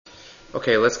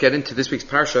Okay, let's get into this week's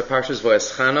Parshat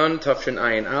Va'eschanan, Tafshin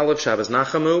Ayin Aleph, Shabbos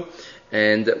Nachamu,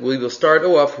 and we will start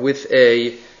off with a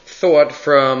thought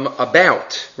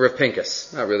about Rav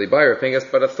Pinkus. Not really by Rav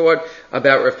Pinkus, but a thought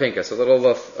about Rav Pinkus. A little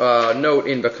note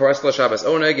in B'Karasla Shabbos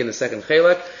Oneg in the second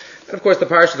Chelek. And of course the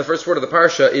first word of the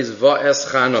Parsha is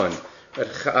Va'eschanan.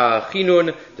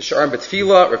 Chinun, the Sha'ar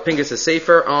B'Tfila, Rav Pinkus'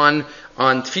 Sefer on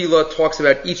Tfila talks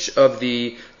about each of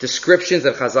the descriptions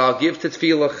that Chazal give to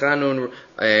Tfila, Chanun,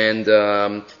 and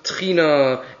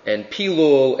Tchina, and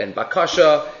Pilul, and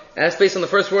Bakasha. And that's based on the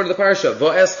first word of the Parsha,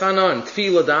 Va'eschanan,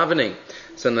 Tfila, davening.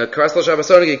 So in the Karasla Shabbos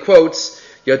Oneg he quotes,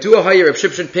 Yadua Hayir Reb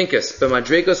Shimshon Pinkus,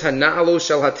 B'madregos hana'alo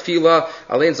shel hatfila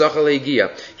alein zachal le'egia.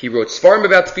 He wrote Svarim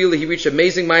about tefillah. He reached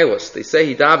amazing milos. They say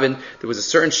he davened. There was a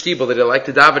certain shtibel that he liked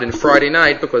to daven in Friday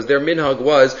night because their minhag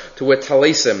was to wear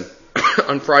talesim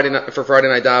on Friday night for Friday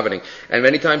night davening. And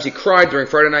many times he cried during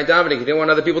Friday night davening. He didn't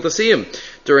want other people to see him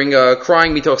during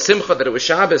crying mitoch simcha that it was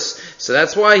Shabbos. So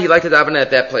that's why he liked to daven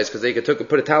at that place, because they could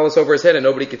put a talus over his head and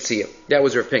nobody could see him. That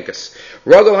was Rav Pinkus.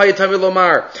 Ragol hayatami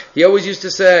lomar. He always used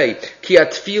to say, Ki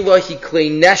atfila hi klei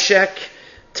neshek.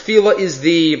 Tefillah is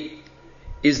the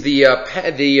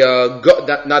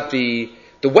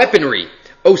weaponry.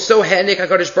 This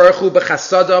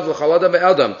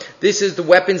is the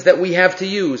weapons that we have to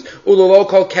use.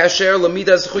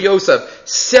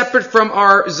 Separate from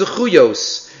our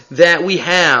zechuyos that we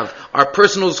have, our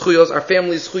personal zechuyos, our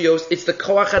family zechuyos. It's the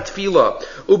koach hatfila.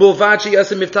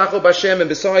 And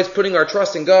besides putting our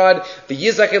trust in God,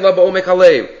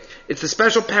 it's the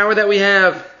special power that we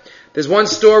have. There's one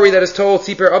story that is told,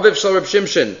 Siper Aviv Shel Reb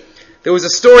Shimshon. There was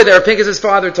a story that Rav Pinkus'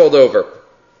 father told over,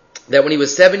 that when he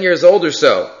was 7 years old or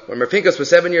so, when Rav Pinkus was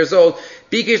 7 years old,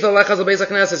 he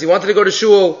wanted to go to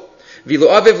shul. But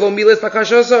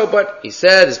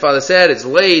his father said, it's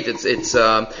late,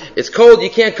 it's cold, you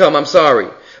can't come, I'm sorry.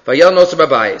 And Rav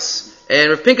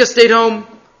Pinkus stayed home,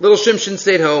 little Shimshon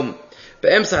stayed home.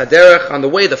 On the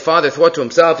way, the father thought to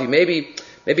himself, maybe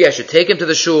I should take him to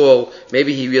the shul,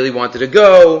 maybe he really wanted to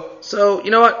go, so, you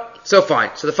know what? So fine.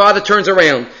 So the father turns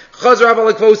around.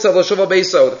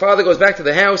 The father goes back to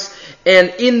the house,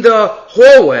 and in the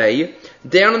hallway,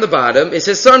 down on the bottom, is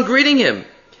his son greeting him.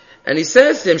 And he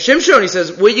says to him, Shimshon, he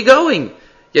says, where are you going?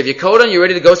 You have your coat on, you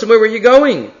ready to go somewhere? Where are you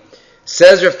going?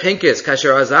 Says Rav Pinkus,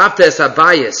 Kasher azavta es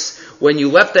habayis, when you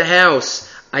left the house,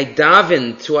 I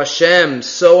davened to Hashem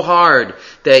so hard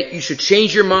that you should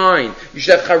change your mind. You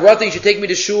should have charata, you should take me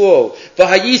to shul. And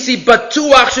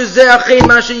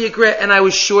I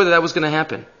was sure that was going to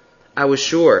happen. I was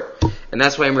sure. And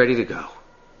that's why I'm ready to go.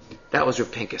 That was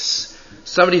Rav Pinkus.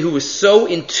 Somebody who was so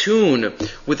in tune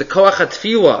with the koach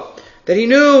hatfila that he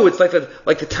knew, it's like the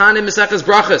Tanim Mesachas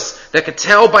Brachas, that could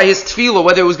tell by his tefillah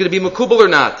whether it was going to be makubal or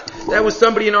not. That was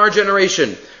somebody in our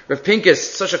generation. Rav Pinkus,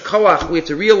 such a koach, we have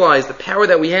to realize the power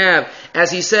that we have, as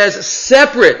he says,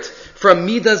 separate from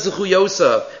midas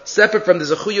zechuyosa, separate from the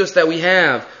zechuyos that we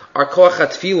have, our koach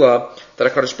hatfila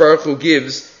that HaKadosh Baruch Hu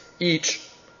gives each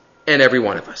and every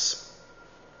one of us.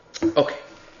 Okay.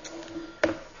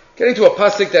 Getting to a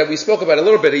pasuk that we spoke about a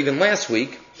little bit even last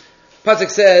week.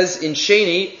 Pasuk says in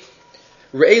Sheni,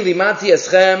 Re'ei limati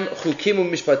eschem chukim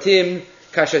u'mishpatim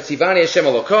kasher tzivani Hashem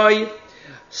Elokai.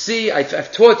 See,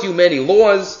 I've taught you many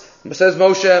laws, says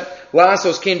Moshe,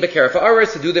 la'asos kein bekeref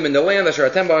ha'aretz, to do them in the land, asher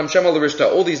atem ba'am shema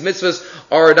l'rishta. All these mitzvahs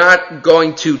are not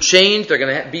going to change. They're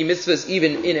going to be mitzvahs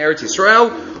even in Eretz Yisrael.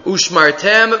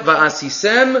 Ushmartem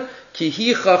va'asisem ki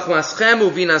hi chachmaschem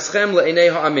uvinaschem le'enei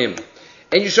ha'amim.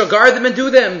 And you shall guard them and do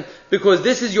them, because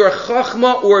this is your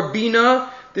chachma or bina,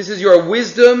 this is your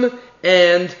wisdom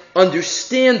and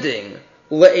understanding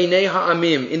le'enei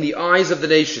ha'amim, in the eyes of the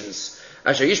nations.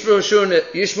 Asher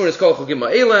Yishmun is called Chugim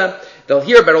Ha'ela. They'll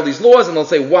hear about all these laws and they'll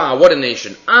say, wow, what a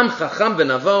nation. Am Chacham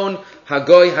V'Navon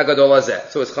Hagoy Hagadol Hazeh.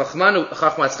 So it's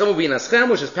Chachmatzchem U'Vinaschem,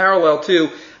 which is parallel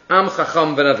to Am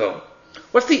Chacham V'Navon.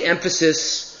 What's the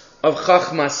emphasis of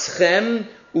Chachmatzchem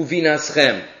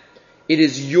U'Vinaschem? It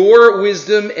is your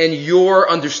wisdom and your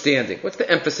understanding. What's the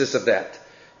emphasis of that?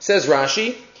 Says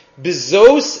Rashi,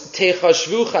 Bizos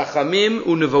Techashvu Chachamim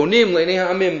U'Nevonim Le'nei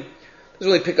Ha'amim.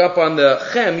 Doesn't really pick up on the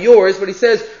chem, yours, but he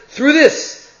says, through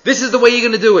this is the way you're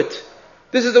going to do it.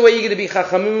 This is the way you're going to be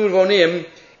chachamim u'vonim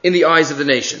in the eyes of the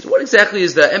nations. What exactly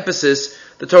is the emphasis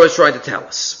the Torah is trying to tell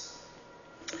us?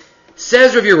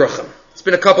 Says Rav Yerucham. It's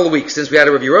been a couple of weeks since we had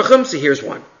a Rav Yerucham, so here's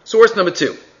one. Source number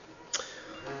 2.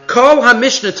 Kol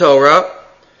ha-Mishnah Torah,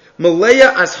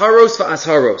 Maleya asharos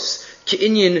va'asharos,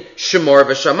 ki'inyin shemar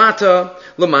v'shamata,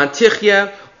 l'man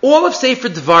tichya. All of Sefer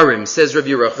Dvarim, says Rav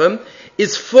Yerucham,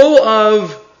 is full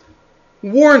of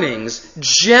warnings,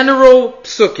 general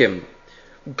psukim,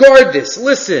 Guard this,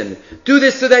 listen, do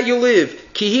this so that you live.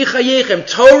 Ki hi chayechem,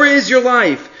 Torah is your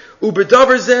life.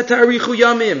 U'bedavar zeh ta'arichu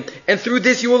yamim, and through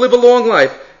this you will live a long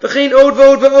life. V'chein od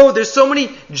v'od v'od. There's so many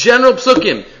general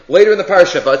psukim later in the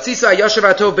parsha. V'atzisa yashav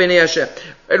atov b'nei Hashem.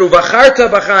 V'acharta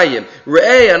b'chayim.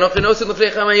 Re'eh anochi nosin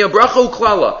l'fnei chamayim. Bracha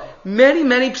u'klala.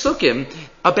 Many psukim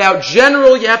about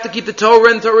general, you have to keep the Torah,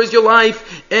 and Torah is your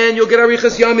life, and you'll get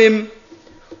arichas yamim.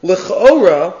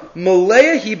 L'cha'ora,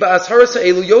 malaya hi ba'asharas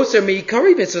ha'elu yoser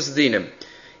me'ikari mitzvahs dinim.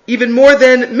 Even more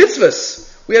than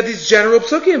mitzvahs, we have these general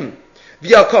psukim.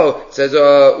 V'yalkol, it says,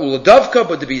 uladavka,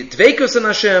 but to be dveikus in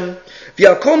Hashem.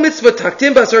 V'yalkol mitzvah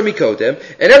taktim b'asar mikodem,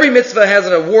 and every mitzvah has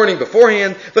a warning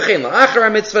beforehand. V'chein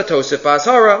la'achar mitzvah tosef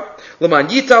b'ashara. L'man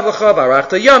yitav l'cha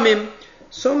v'arachta yamim.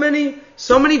 So many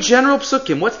general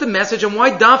psukim. What's the message, and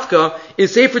why dafka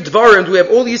is Sefer Dvarim? Do we have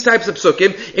all these types of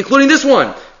psukim, including this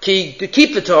one? Ki, to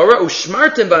keep the Torah,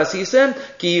 ushmartem ba'asisem,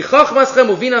 ki chachmaschem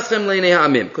uvinaschem leinei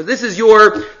ha'amim. Because this is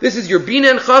your bina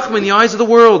and chachma in the eyes of the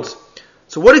world.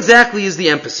 So what exactly is the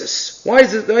emphasis? Why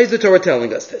is the Torah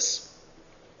telling us this?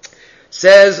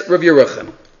 Says Rav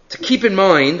Yerucham, to keep in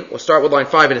mind, we'll start with line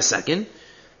 5 in a second,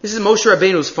 this is Moshe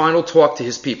Rabbeinu's final talk to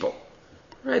his people.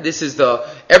 Right? This is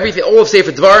everything, all of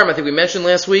Sefer Dvarim, I think we mentioned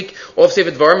last week, all of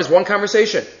Sefer Dvarim is one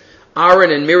conversation.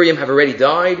 Aaron and Miriam have already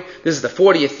died. This is the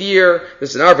 40th year.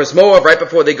 This is an Arvas Moav right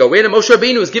before they go in. And Moshe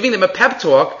Rabbeinu is giving them a pep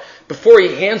talk before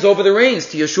he hands over the reins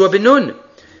to Yeshua ben Nun.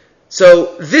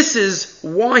 So this is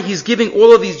why he's giving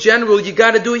all of these general, you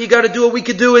gotta do it, we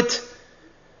could do it.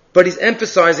 But he's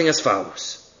emphasizing as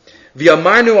follows.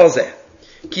 V'yamarnu al zeh.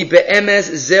 Ki be'emes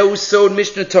zeu sod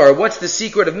Mishnah Torah. What's the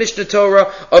secret of Mishnah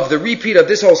Torah, of the repeat of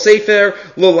this whole Sefer?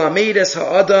 Lo lamedes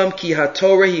ha'adam ki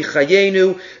ha'torah hi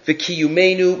chayenu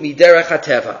v'kiyumenu miderech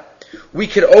ha'teva. We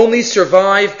could only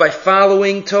survive by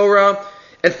following Torah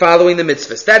and following the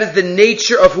mitzvahs. That is the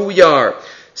nature of who we are.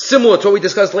 Similar to what we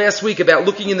discussed last week about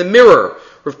looking in the mirror.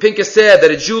 Rav Pinka said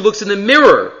that a Jew looks in the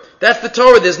mirror. That's the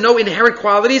Torah. There's no inherent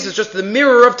qualities. It's just the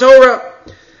mirror of Torah.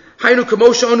 Hainu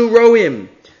kamosha anu roim.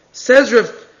 Says Rav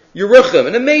Yerucham,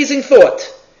 an amazing thought.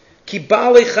 Ki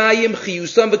ba'alei chayim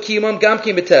chiyusam v'kiyumam gam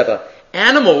ki b'teva.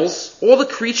 Animals, all the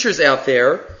creatures out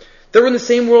there, they're in the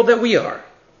same world that we are.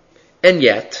 And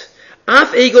yet,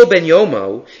 af egel ben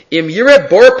yomo, im yireh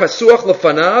bor pasuach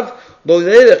lefanav, lo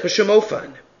yelech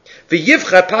b'shemofan.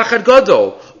 V'yivcha pachad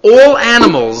gadol. All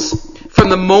animals, from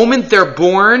the moment they're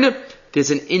born,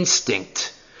 there's an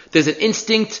instinct. There's an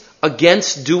instinct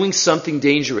against doing something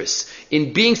dangerous.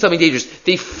 In being something dangerous,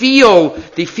 they feel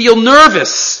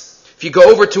nervous. If you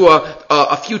go over to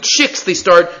a few chicks, they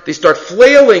start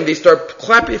flailing, they start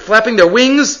flapping their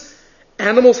wings.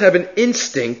 Animals have an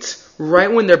instinct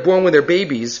right when they're born, when they're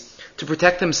babies, to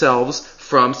protect themselves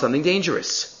from something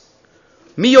dangerous.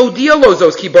 Who told the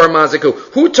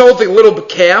little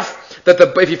calf that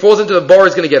if he falls into the bar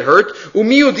he's going to get hurt? Who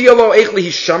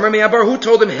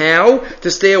told him how to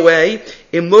stay away?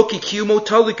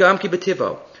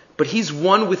 But he's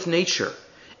one with nature.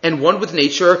 And one with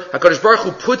nature, HaKadosh Baruch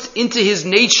Hu puts into his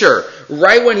nature,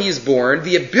 right when he's born,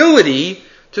 the ability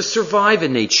to survive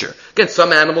in nature. Again,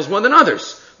 some animals more than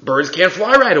others. Birds can't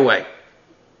fly right away.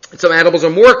 And some animals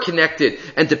are more connected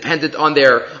and dependent on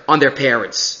their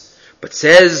parents. But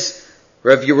says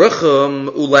Rav Yerucham,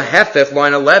 Ulahefef,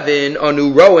 line 11,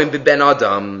 Anu Roim b'ben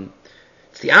Adam.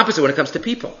 It's the opposite when it comes to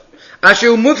people. Asher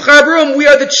umuvchabrum, we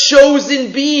are the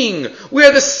chosen being. We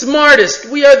are the smartest.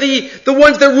 We are the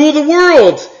ones that rule the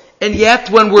world. And yet,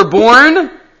 when we're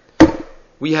born,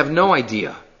 we have no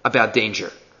idea about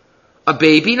danger. A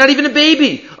baby, not even a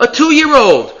baby, a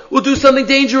 2-year-old will do something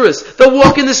dangerous. They'll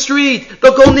walk in the street.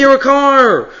 They'll go near a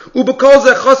car. The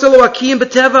medrash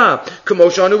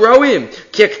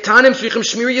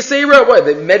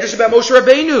about Moshe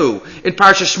Rabbeinu in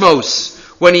Parsha Shmos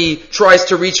when he tries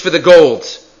to reach for the gold.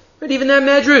 But even that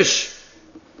medrash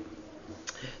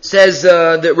says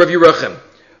that Rav Yerucham,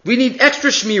 we need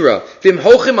extra shmira. Vim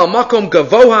hochim al makom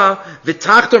gavoha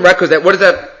v'tachton. Right? Because what is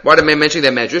that? Why am I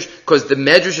mentioning that medrash? Because the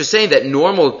medrash is saying that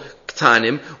normal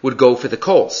ktanim would go for the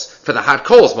coals, for the hot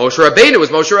coals. Moshe Rabbeinu was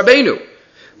Moshe Rabbeinu.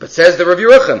 But says the Rav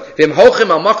Yerucham, vim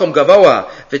hochim al makom gavoha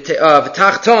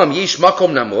v'tachton yish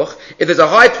makom namuch. If there's a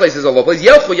high place, there's a low place.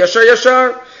 Yelchu yashar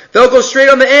yashar. They'll go straight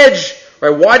on the edge.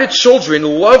 Right? Why do children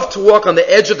love to walk on the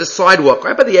edge of the sidewalk,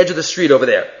 right by the edge of the street over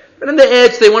there? But on the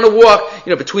edge, they want to walk,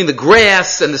 between the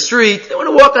grass and the street. They want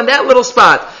to walk on that little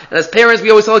spot. And as parents,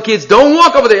 we always tell the kids, don't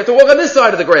walk over there. You have to walk on this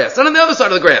side of the grass, not on the other side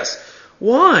of the grass.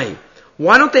 Why?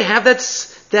 Why don't they have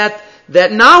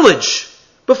that knowledge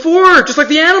before? Just like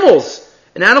the animals.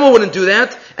 An animal wouldn't do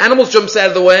that. Animals jump out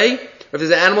of the way. If there's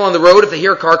an animal on the road, if they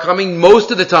hear a car coming, most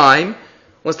of the time,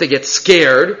 once they get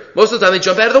scared, most of the time they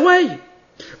jump out of the way.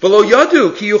 V'lo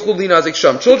yadu ki yuchlu linazik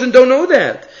sham. Children don't know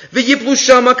that. V'yiplu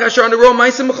shama kasher anaro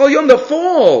ma'asim b'chol yom. They'll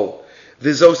fall.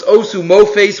 V'zos osu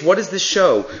mofes. What does this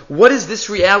show? What does this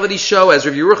reality show, as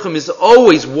Rav Yerucham is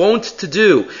always wont to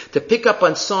do, to pick up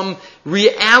on some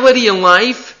reality in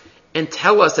life and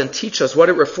tell us and teach us what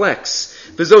it reflects.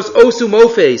 V'zos osu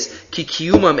mofes ki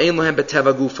kiyumam ein lahem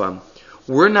b'teva gufam.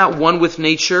 We're not one with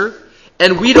nature,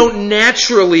 and we don't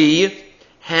naturally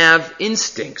have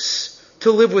instincts to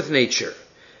live with nature.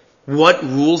 What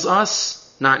rules us?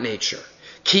 Not nature.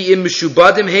 Ki im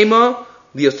mishubadim hema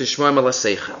lios tishmaim ala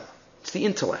seichel. It's the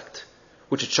intellect,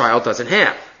 which a child doesn't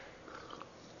have.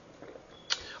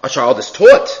 A child is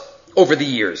taught over the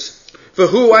years.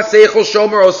 V'hu ha-seichel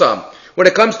shomer osam. When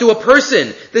it comes to a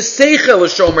person, the seichel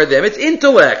is shomer them. It's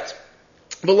intellect.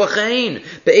 So when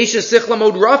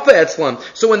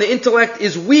the intellect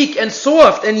is weak and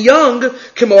soft and young, there's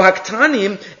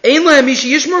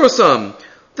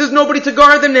nobody to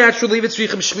guard them naturally. And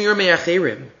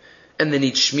they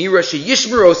need shmira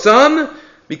sheyishmer osam,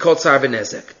 we call tzar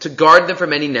v'nezek, to guard them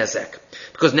from any nezek,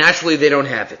 because naturally they don't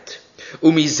have it.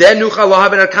 This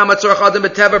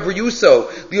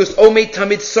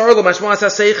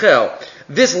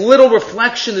little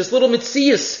reflection, this little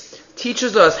mitzias,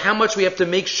 teaches us how much we have to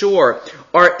make sure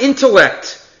our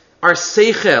intellect, our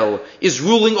seichel, is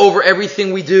ruling over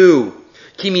everything we do.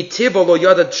 Without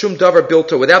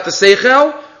the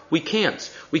seichel, we can't.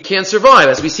 We can't survive,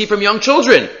 as we see from young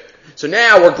children. So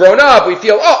now we're grown up, we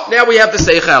feel, now we have the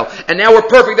seichel, and now we're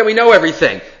perfect and we know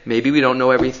everything. Maybe we don't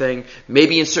know everything.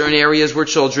 Maybe in certain areas we're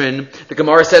children. The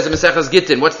Gemara says in Maseches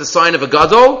Gittin, what's the sign of a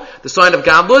gadol? The sign of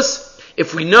gadlus?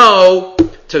 If we know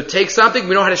to take something,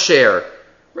 we know how to share.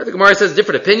 Right? The Gemara says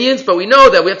different opinions, but we know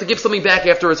that we have to give something back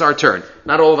after it's our turn.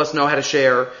 Not all of us know how to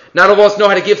share. Not all of us know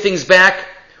how to give things back.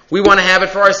 We want to have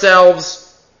it for ourselves.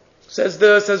 Says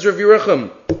Rav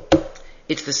Yerucham.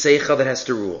 It's the seichel that has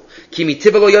to rule. Kimi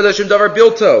tivelo yadashim davar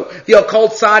bilto. They'll call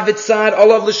tzad v'tzad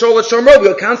olav l'sholat shomro.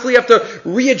 We'll constantly have to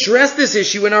readdress this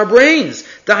issue in our brains.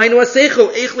 Dahainu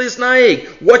ha-seichel, eich le'isnaeg.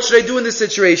 What should I do in this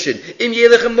situation? Im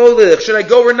yelechem lo lelech. Should I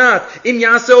go or not? Im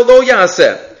yaseh or lo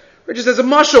yaseh. Or just as a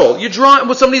mashal.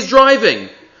 When somebody's driving.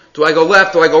 Do I go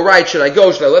left? Do I go right? Should I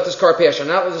go? Should I let this car pass? Should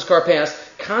I not let this car pass?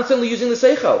 Constantly using the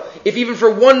seichel. If even for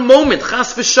one moment,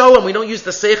 chas v'sholem, we don't use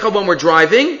the seichel when we're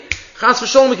driving, chas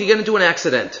v'sholem, we could get into an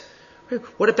accident.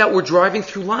 What about we're driving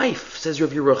through life, says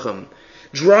Rav Yerucham.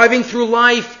 Driving through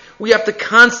life, we have to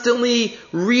constantly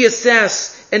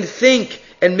reassess and think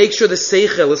and make sure the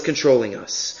seichel is controlling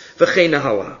us. V'chein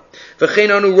nahala.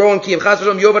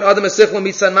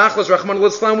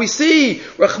 We see,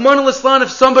 Rahman al-Islam, if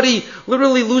somebody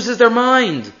literally loses their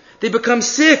mind, they become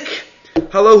sick. We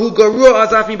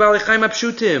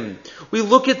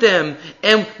look at them,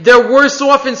 and they're worse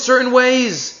off in certain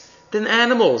ways than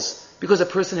animals, because a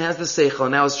person has the seichel,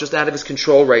 and now it's just out of his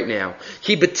control right now.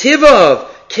 Ki betivav,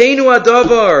 keinu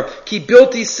adavar, ki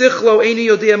bilti sichlo,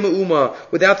 einu yodea me'uma.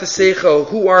 Without the seichel,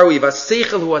 who are we?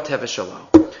 Vaseichel hu ateva shalo.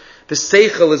 The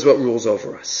seichel is what rules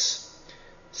over us.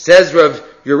 Says Rav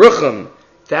Yerucham,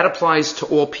 that applies to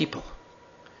all people.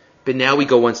 But now we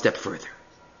go one step further.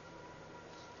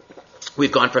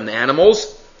 We've gone from the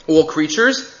animals, all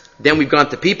creatures, then we've gone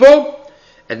to people,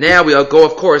 and now we'll go,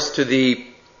 of course, to the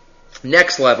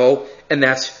next level, and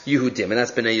that's Yehudim, and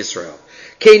that's Bnei Yisrael.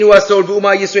 Keinu asod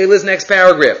v'uma Yisrael is next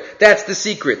paragraph. That's the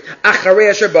secret. Acharei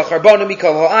asher bacharvanu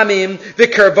mikol ha'amim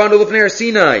v'karvanu l'fnei har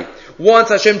Sinai. Once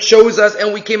Hashem chose us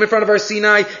and we came in front of our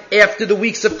Sinai after the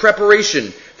weeks of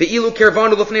preparation. Ve'ilu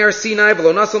karvanu l'fnei har Sinai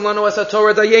v'lo nasan lanu es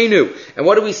haTorah dayenu. And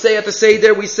what do we say at the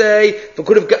Seder? We say we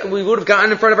would have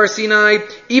gotten in front of our Sinai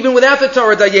even without the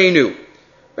Torah dayenu.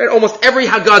 Right? Almost every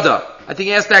Haggadah, I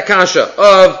think, asked that kasha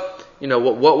of,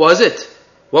 what was it?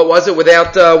 What was it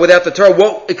without the Torah?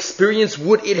 What experience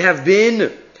would it have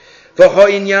been?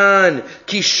 V'ha'inyan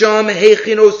ki sham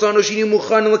heichin osanu shini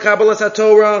muchanim l'kabalas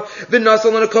haTorah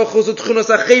v'nasal lanu kol chuzot tchunos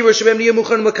acheiros shebem niyu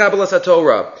muchanim l'kabalas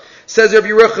haTorah. Says Rabbi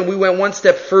Yerucham, we went one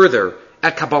step further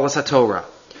at Kabbalas haTorah.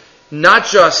 Not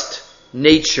just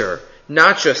nature,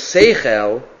 not just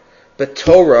seichel, but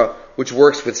Torah, which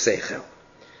works with seichel.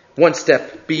 One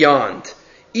step beyond.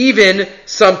 Even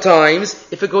sometimes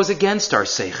if it goes against our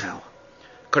seichel.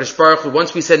 Kadosh Baruch Hu,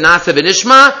 once we said Nasa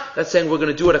v'nishma, that's saying we're going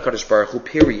to do it at Kadosh Baruch Hu,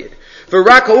 period.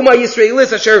 V'rak ha'uma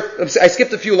Yisraelis asher, I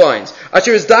skipped a few lines.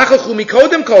 Asher izdachachu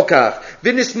mikodem kol kach,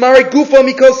 v'nismarek gufo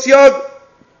mikol siyag.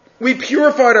 We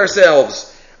purified ourselves.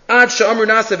 Ad sha'amru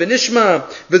Nasa v'nishma,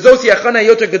 v'zos yachana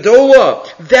yoter gedola.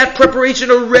 That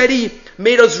preparation already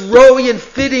made us rowy and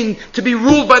fitting to be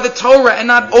ruled by the Torah, and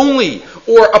not only,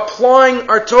 or applying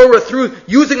our Torah through,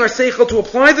 using our seichel to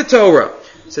apply the Torah.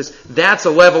 It says, that's a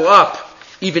level up.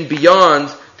 even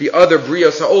beyond the other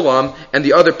Brios HaOlam and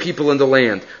the other people in the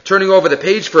land. Turning over the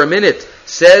page for a minute,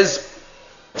 says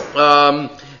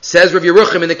Rav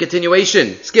Yeruchim in the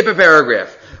continuation. Skip a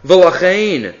paragraph.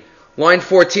 V'lachein, line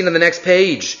 14 on the next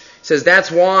page. Says that's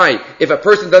why if a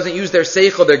person doesn't use their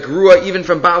seichel, their grua, even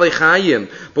from Baalei Chayim,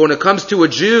 but when it comes to a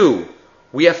Jew,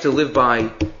 we have to live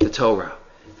by the Torah.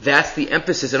 That's the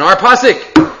emphasis in our pasuk.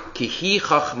 Kihi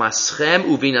chachmaschem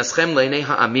uvinaschem leinei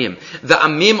ha'amim. The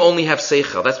amim only have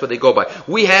seichel. That's what they go by.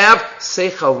 We have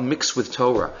seichel mixed with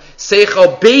Torah.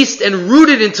 Seichel based and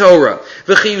rooted in Torah.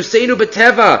 V'chiyuseinu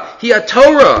b'teva hi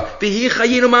Torah. V'hi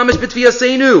chayinu mamish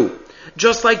b'tviyaseinu.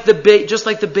 Just like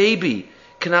the baby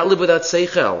cannot live without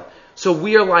seichel. So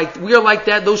we are like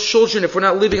that, those children, if we're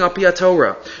not living on Piyat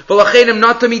Torah. V'lachenim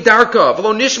natami darka.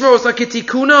 V'lo nishmer osa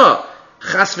kitikuna.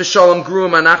 Chas v'shalom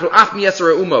gruim anachnu af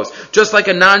miyesera umos. Just like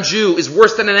a non-Jew is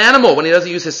worse than an animal when he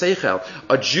doesn't use his seichel,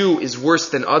 a Jew is worse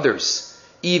than others,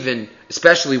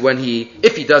 especially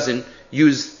if he doesn't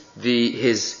use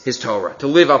his Torah, to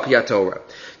live al piyat Torah.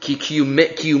 Ki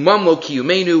kiyumam lo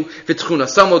kiyumenu,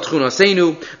 v'tchunasam lo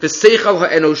tchunaseinu, v'seichel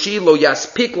ha'enoshi lo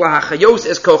yaspik lahachayos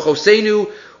es kochoseinu,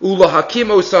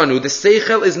 ulahakim osanu. The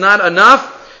seichel is not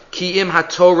enough. Ki im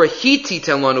haTorah hiti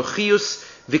ten lanu chiyus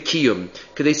v'kiyum.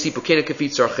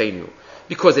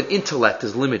 Because an intellect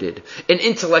is limited. An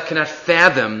intellect cannot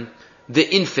fathom the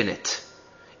infinite.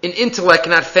 An intellect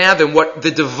cannot fathom what the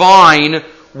divine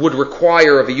would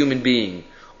require of a human being.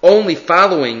 Only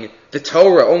following the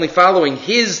Torah, only following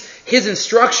His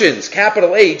instructions,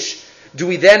 capital H, do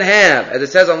we then have, as it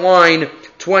says on line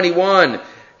 21, Hi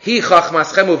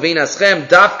chachmaschem uveinaschem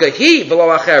dafka hi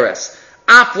v'lo acheres.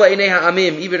 Af la'inei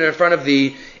ha'amim, even in front of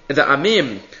the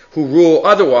amim, who rule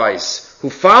otherwise, who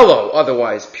follow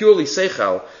otherwise, purely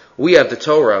seichel, we have the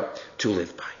Torah to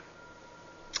live by.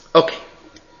 Okay.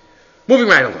 Moving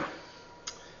right along.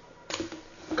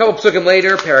 A couple psukim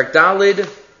later, Parak Dalid,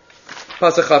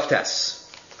 Pasuk Chavtes.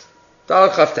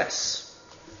 Dalid Chavtes.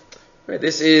 Right,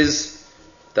 this is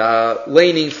the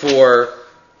laning for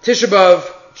Tisha B'Av,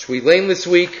 which we lane this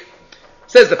week.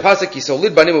 Says the pasuk,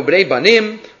 Yisolid banim u'bnei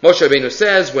banim. Moshe Rabbeinu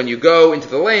says, when you go into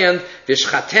the land,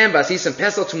 V'shchatem v'asisem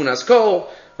pesel tmunas kol.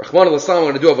 Rachmana l'slam, I'm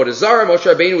going to do avodah zarah. Moshe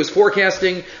Rabbeinu is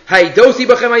forecasting, Haidosi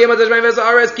b'chem hayem adashmayim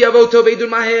v'za'aretz ki avoto ve'idun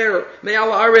maher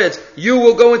me'al ha'aretz. You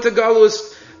will go into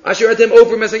galus. Asher etem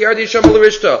over mesayardi sham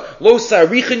l'rishta. Lo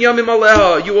sarichin yamim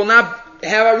aleha. You will not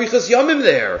have arichas yamim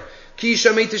there.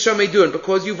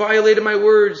 Because you violated my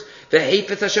words.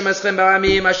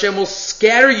 Hashem will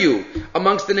scatter you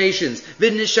amongst the nations.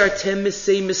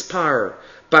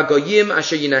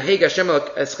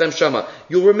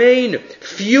 You'll remain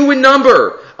few in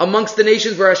number amongst the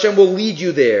nations where Hashem will lead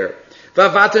you there.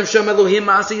 And there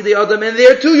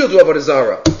too you'll do avodah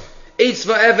zarah.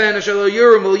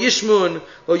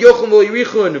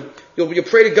 You'll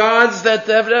pray to gods that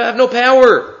have no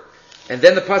power. And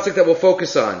then the pasuk that we'll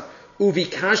focus on.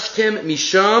 Uvikashtem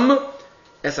misham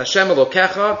es Hashem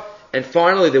elokecha. And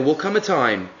finally, there will come a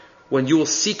time when you will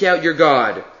seek out your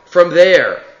God from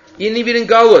there, even in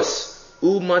Galus,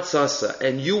 umatzasa,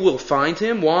 and you will find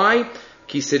Him. Why?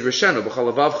 Kisid reshenu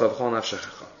b'chol levavcha v'chol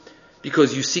nafshecha.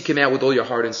 Because you seek Him out with all your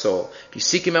heart and soul. If you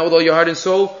seek Him out with all your heart and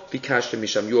soul, vikashtem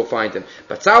misham, you will find Him.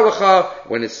 Batzalacha,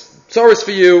 when it's tzoros for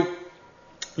you,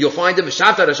 you'll find Him.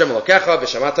 V'shavta Hashem elokecha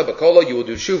v'shamata b'kolo. You will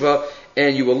do shuva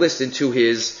and you will listen to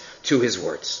His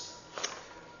words.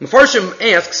 Mefarshim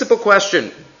asks, simple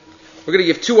question. We're going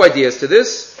to give two ideas to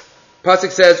this.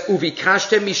 Pasuk says,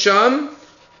 Uvikashtem misham.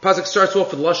 Pasuk starts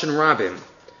off with Lashon Rabim.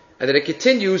 And then it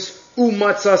continues,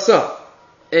 Umatzasa.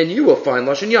 And you will find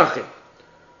Lashon Yachid.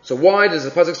 So why does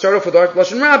the Pasuk start off with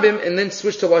Lashon Rabim and then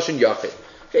switch to Lashon Yachid?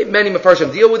 Okay, many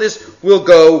Mefarshim deal with this. We'll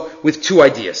go with two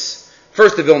ideas.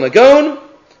 First the Vilna Gaon,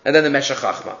 and then the Meshech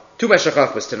Chachma. Two Meshech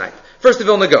Chachmas tonight. First the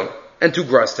Vilna Gaon, and two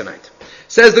Gras tonight.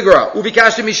 Says the Gra,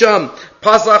 Uvikashtem misham,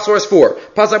 Pasach source 4.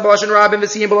 Pasach b'lashon Rabim,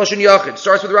 v'siyim b'lashon Yachid.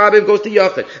 Starts with Rabim, goes to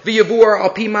Yachid. V'yavur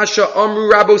al pi masha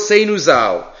amru Rabboseinu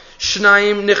zal.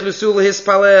 Shnayim nichnusu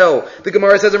lehispalel. The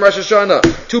Gemara says in Rosh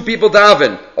Hashanah, two people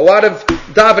daven. A lot of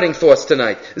davening thoughts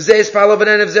tonight. Ze ispalav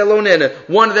v'nenev ze lo nene.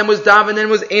 One of them was daven and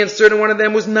was answered, and one of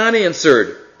them was not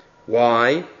answered.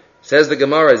 Why? Says the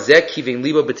Gemara, ze kivin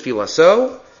libo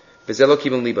b'tfilaso, v'ze lo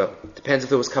kivin libo. Depends if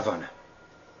there was kavanah.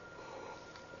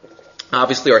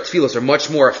 Obviously, our tefillos are much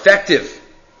more effective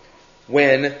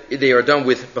when they are done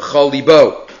with b'chol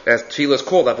libo, as tefillah is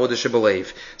called, avodah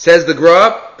shebelev. Says the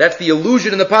Gra, that's the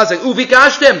illusion in the pasuk.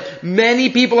 Uvikashtem, many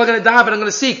people are going to daven, I'm going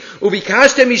to seek.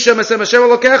 Uvikashtem misham Hashem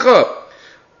elokecha.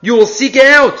 You will seek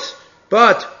out,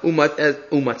 but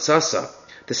umatzasa,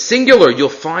 the singular, you'll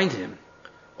find Him.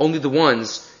 Only the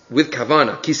ones with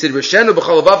kavana. Because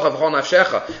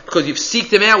you've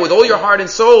seeked him out with all your heart and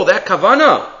soul. That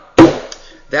kavana,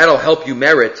 that'll help you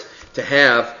merit to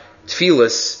have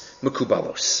tfilas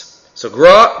mekubalos. So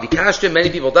gra, vikashtim, many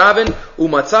people daven,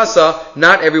 umatzasa,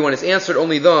 not everyone is answered,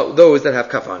 only those that have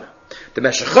kavana. The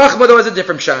Meshech Chachma, though, has a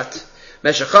different shot.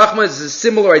 Meshech Chachma is a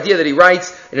similar idea that he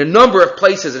writes in a number of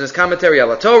places in his commentary on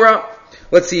the Torah.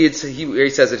 Let's see, he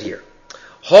says it here.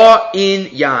 Ha in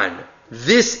yan.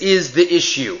 This is the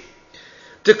issue.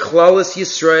 De klalas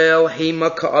Yisrael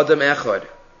heima ka'adam echad.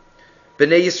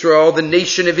 Bnei Yisrael, the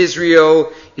nation of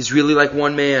Israel, is really like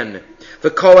one man.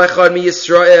 V'kol echad mi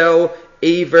Yisrael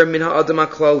Aver min ha'adam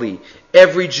ha'klali.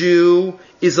 Every Jew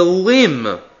is a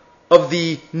limb of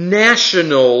the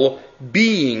national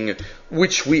being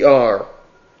which we are.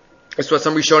 That's what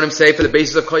some Rishonim say for the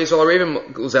basis of Kol Yisrael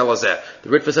Arevim Zelazeh. The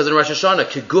Ritva says in Rosh Hashanah,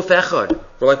 Keguf Echad.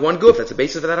 We're like one guf. That's the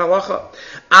basis for that halacha.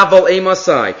 Aval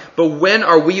Eimasai. But when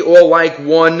are we all like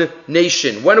one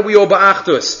nation? When are we all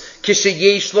ba'achdus?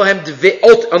 Kishayesh lohem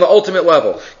on the ultimate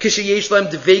level. Kishayesh lohem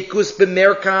dveikus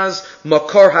b'merkaz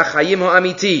makar hachayim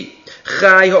ha'amiti.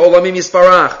 Chai ha'olamim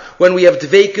yisparach. When we have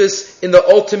dveikus in the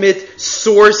ultimate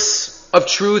source of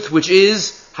truth, which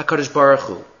is HaKadosh Baruch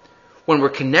Hu. When we're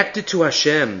connected to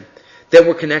Hashem, then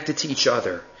we're connected to each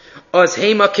other. Az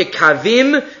heima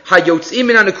kekavim hayotzim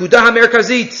min hanukudah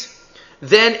hamerkazit.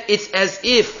 Then it's as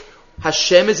if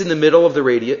Hashem is in the middle of the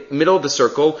middle of the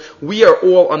circle. We are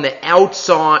all on the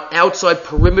outside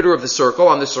perimeter of the circle,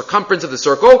 on the circumference of the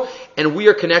circle, and we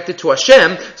are connected to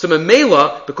Hashem. So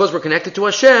Memela, because we're connected to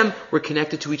Hashem, we're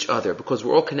connected to each other, because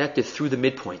we're all connected through the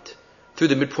midpoint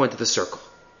of the circle.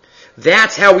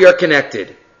 That's how we are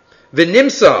connected.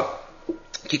 V'nimsa.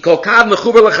 We are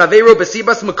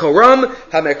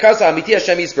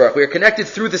connected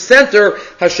through the center,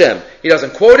 Hashem. He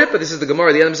doesn't quote it, but this is the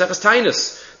Gemara, the end of Maseches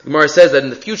Tainus. The Gemara says that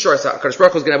in the future, HaKadosh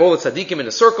Baruch Hu is going to have all the tzaddikim in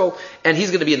a circle, and he's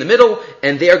going to be in the middle,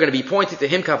 and they are going to be pointing to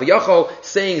him, Kavayachol,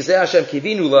 saying, Zeh Hashem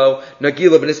kivinu lo,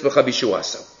 nagila v'nisbecha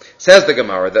bishuaso. Says the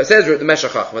Gemara, says the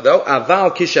Meshech Chachma though,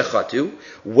 Aval kishachatu,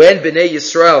 when Bnei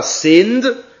Yisrael sins,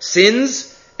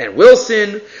 and will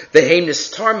sin,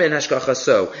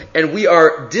 and we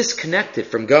are disconnected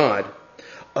from God.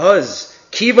 If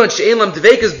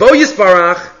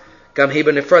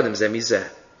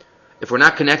we're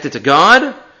not connected to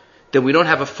God, then we don't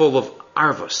have a full of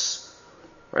arvos.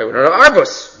 Right? We don't have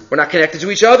arvos. We're not connected to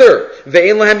each other.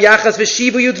 That's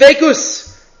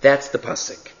the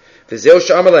pasuk.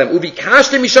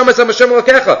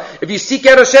 If you seek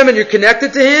out Hashem and you're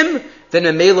connected to Him, then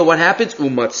in Mela, what happens?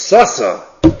 Umatsasa.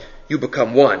 You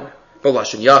become one.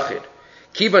 V'lashon yachid.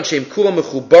 Kivan sheim kulam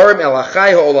mechubarim el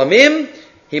achai ha'olamim,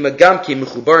 himagam ki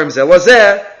mechubarim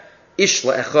zelazeh, ish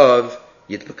la'echav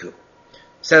yidbeku.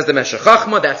 Says the Meshech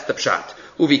Chachma, that's the pshat.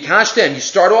 Uvikashte, and you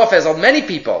start off as many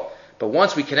people, but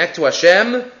once we connect to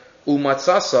Hashem,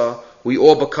 umatsasa, we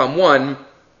all become one.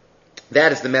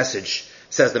 That is the message,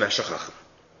 says the Meshech Chachma.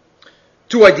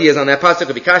 Two ideas on that pasuk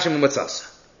of Uvikashte and umatsasa.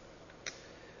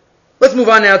 Let's move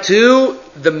on now to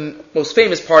the most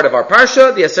famous part of our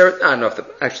parsha, the Aseret. I don't know if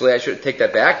actually I should take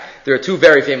that back. There are two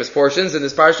very famous portions in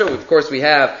this parsha. Of course, we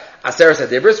have Aseret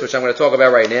Hadibros, which I'm going to talk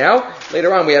about right now.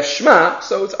 Later on, we have Shema,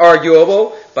 so it's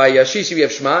arguable. By Shishi, we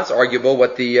have Shema. It's arguable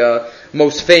what the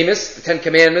most famous, the Ten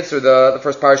Commandments, or the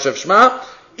first parsha of Shema.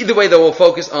 Either way, though, we'll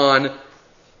focus on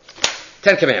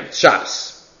Ten Commandments,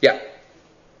 Shabbos. Yeah.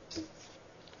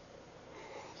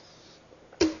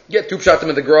 Get two pshatim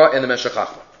in the Gra and the Meshech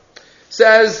Chachma.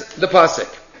 Says the pasuk,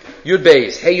 Yud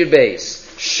Beis, hey Yud Beis,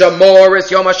 Shamor es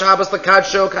Yom HaShabbos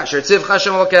l'kadsho, kasher tzivcha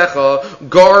Hashem l'kecha,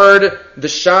 guard the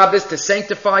Shabbos to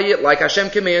sanctify it like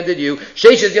Hashem commanded you.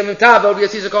 Sheishes yomim tavod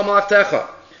v'yasisa kol malachtecha.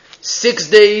 6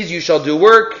 days you shall do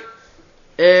work,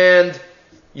 and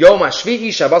Yom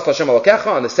HaShvi'i Shabbos l'Hashem l'kecha,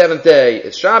 on the 7th day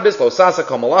is Shabbos, lo sasa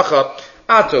kol malacha,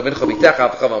 ato v'ncha b'techa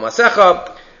v'chava masecha,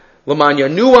 l'man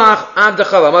yanuach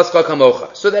avdecha l'mascha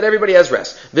kamocha, so that everybody has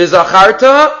rest.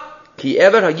 V'zacharta,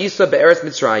 remember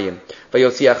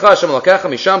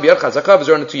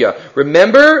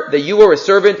that you were a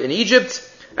servant in Egypt,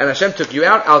 and Hashem took you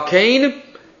out.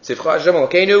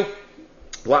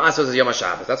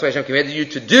 That's why Hashem commanded you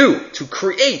to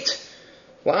create.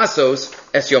 This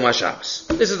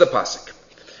is the pasuk.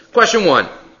 Question 1.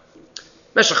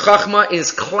 Meshech Chachma, in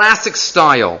his classic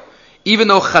style, even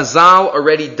though Chazal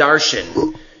already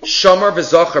darshan, Shamar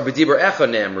v'Zachar b'Dibur Echa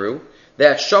Namru,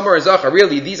 that Shamar and Zachar,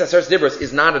 really, these Aseret Dibros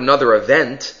is not another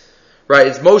event, right?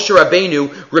 It's Moshe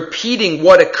Rabbeinu repeating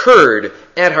what occurred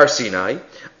at Har Sinai.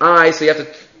 So you have to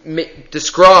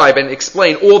describe and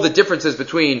explain all the differences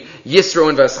between Yisro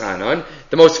and Va'eschanan.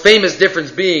 The most famous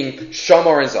difference being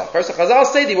Shamar and Zachar. So Chazal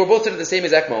say they were both at the same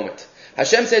exact moment.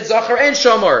 Hashem said Zachar and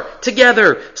Shamar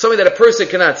together. Something that a person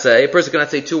cannot say. A person cannot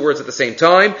say two words at the same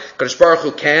time. Kadosh Baruch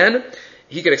Hu can.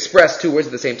 He can express two words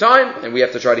at the same time, and we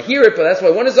have to try to hear it, but that's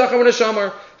why one is Zachar, one is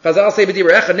Shamar. Chazal say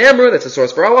B'dibur Echad Nemru, that's a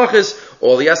source for halachas.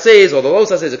 All the assays, all the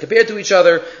los assays are compared to each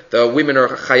other. The women are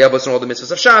chayabos and all the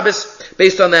mitzvahs of Shabbos.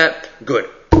 Based on that, good.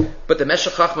 But the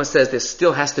Meshech Chochmah says there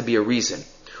still has to be a reason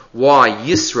why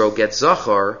Yisro gets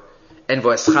Zachar and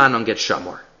Va'eschanan gets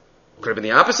Shamar. Could have been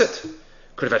the opposite.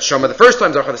 Could have had Shamar the first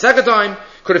time, Zachar the second time.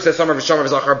 Could have said Shamar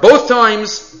Zachar both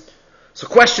times. So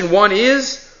question one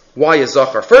is, why is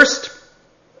Zachar first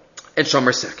and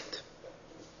Shamar second?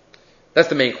 That's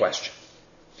the main question.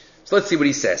 So let's see what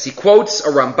he says. He quotes a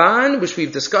Ramban, which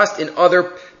we've discussed in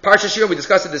other Parshas Shir. We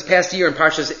discussed it this past year in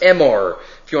Parshas Emor.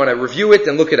 If you want to review it,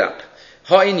 then look it up.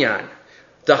 Ha'inyan.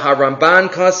 The Haramban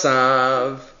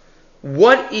Kasav.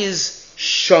 What is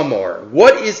Shamar?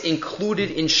 What is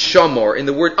included in Shamar? In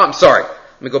the word, I'm sorry.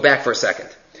 Let me go back for a second.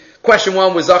 Question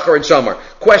one was Zachar and Shamar.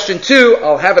 Question two,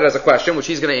 I'll have it as a question, which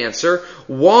he's going to answer.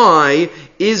 Why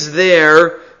is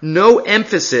there no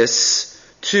emphasis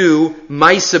to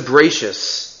Maisa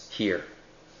Brachus here?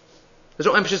 There's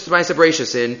no emphasis to Maisa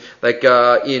Brachus in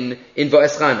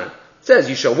Va'eschanan. It says,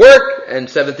 you shall work, and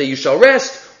seventh day you shall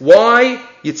rest. Why?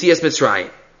 Yitzias Mitzrayim.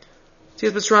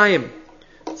 Yitzias Mitzrayim.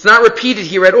 It's not repeated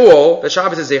here at all that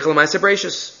Shabbos is Zeichel Maisa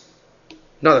Brachus.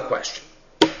 Another question.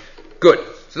 Good.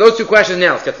 So those two questions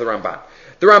now, let's get to the Ramban.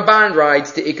 The Ramban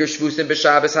writes to Iker Shvusim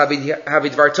B'Shabbos Havid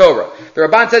Dvar Torah. The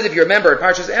Ramban says, if you remember, in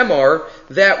Parshas Emor,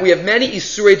 that we have many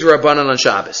Isurei D'Rabbanan on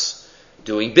Shabbos.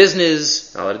 Doing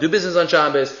business, not allowed to do business on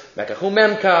Shabbos, Mekachum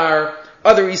Memkar,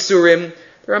 other Isurim.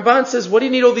 The Ramban says, what do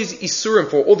you need all these Isurim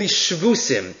for? All these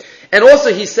Shvusim. And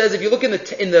also he says, if you look in the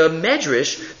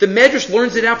Medrash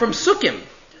learns it out from Sukkim.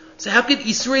 So how could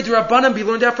Isurei D'Rabbanan be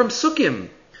learned out from Sukkim?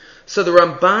 So the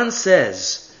Ramban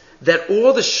says that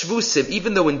all the Shvusim,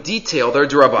 even though in detail they're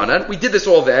D'Rabbanan, we did this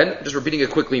all then, I'm just repeating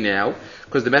it quickly now,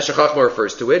 because the Meshech Chochmah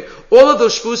refers to it, all of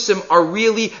those Shvusim are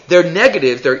really, they're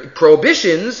negatives, they're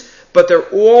prohibitions, but they're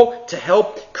all to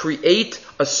help create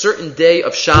a certain day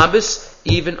of Shabbos,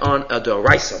 even on a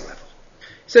D'Oraisa level.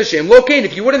 It says Shem Lokain,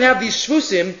 if you wouldn't have these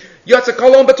Shvusim, Yatsa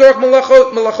Kolon B'Torach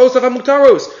Malachos of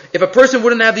HaMutaros. If a person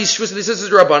wouldn't have these Shvusim, this is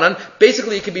Rabbanan,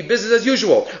 basically it could be business as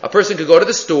usual. A person could go to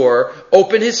the store,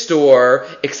 open his store,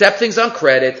 accept things on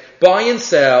credit, buy and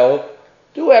sell,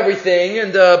 do everything,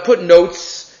 and put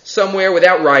notes somewhere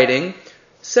without writing.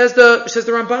 Says the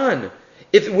Ramban.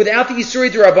 If without the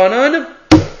Isurei D'Rabbanan,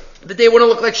 the day wouldn't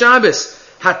look like Shabbos.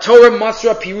 HaTorah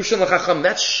Masra Pirushan L'Chacham.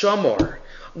 That's Shamar.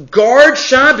 Guard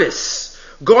Shabbos.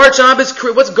 Guard Shabbos.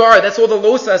 What's guard? That's all the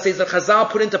losas says that Chazal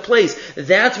put into place.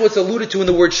 That's what's alluded to in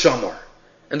the word Shamar.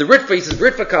 And the Ritva, he says,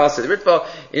 Ritva Kalsa. The Ritva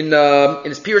in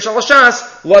his Pirush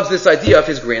Al-Shas loves this idea of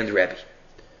his grand Rebbe.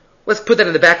 Let's put that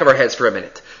in the back of our heads for a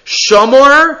minute.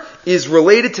 Shamar is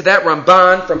related to that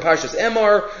Ramban from Parshas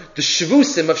Emor. The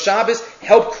Shvusim of Shabbos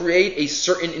help create a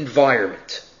certain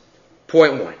environment.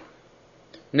 Point one.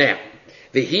 Now,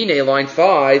 the Hine, line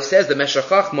 5, says the Meshech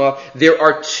Chochmah, there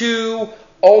are two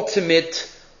ultimate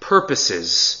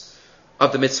purposes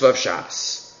of the mitzvah of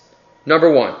Shabbos. Number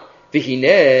one,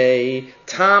 V'hinei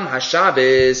tam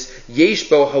haShabbos yesh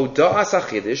bo hoda'as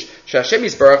hachidush sheHashem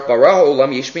yisbarach bara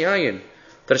ha'olam yesh mi'ayin.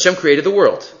 That Hashem created the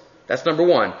world. That's number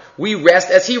one. We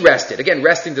rest as He rested. Again,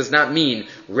 resting does not mean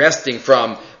resting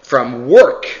from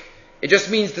work. It just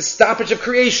means the stoppage of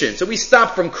creation. So we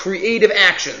stop from creative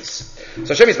actions. So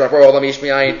Hashem yisbarach bara ha'olam yesh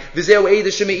mi'ayin v'zeu eidah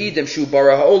sheme'idim shu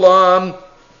bara ha'olam.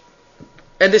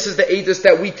 And this is the Eidos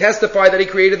that we testify that He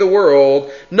created the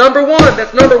world. Number one,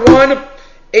 that's number one,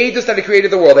 Eidos that He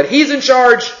created the world, that He's in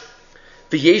charge.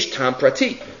 V'yesh tam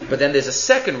prati. But then there's a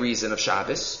second reason of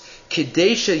Shabbos.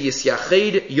 Kidei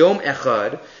sheyisyached yom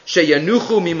echad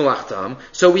sheyanuchu mimalachtam.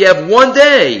 So we have one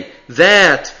day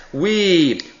that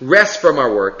we rest from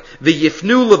our work.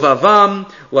 V'yifnu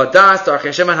levavam ladas darchei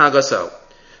Hashem hagaso.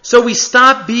 So we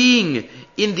stop being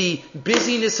in the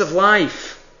busyness of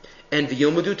life. And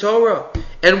v'yomudu Torah.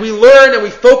 And we learn and we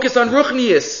focus on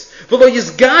ruchnius. V'lo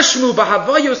yizgashmu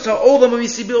b'havayos ha'olam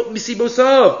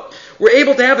misibosav. We're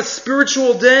able to have a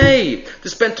spiritual day, to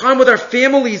spend time with our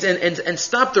families and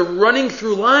stop the running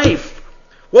through life.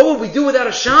 What would we do without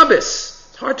a Shabbos?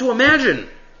 It's hard to imagine.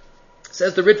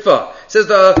 Says the Ritva. Says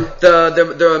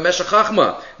the Meshech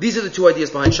Chochmah. These are the two ideas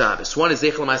behind Shabbos. One is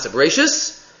Zeichel Ma'aseh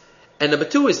Bereishis. And number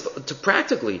two is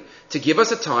to give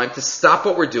us a time to stop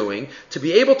what we're doing, to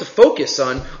be able to focus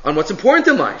on what's important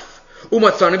in life.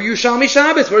 Umatzanav Yerushalmi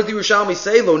Shabbos. What does the Yerushalmi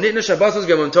say? Lo nitna Shabbosos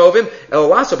v'yomim tovim el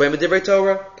laso b'hem b'divrei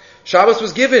Torah. Shabbos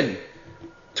was given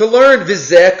to learn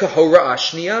v'zeh kahora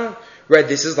ashniya Right,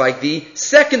 this is like the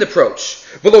second approach.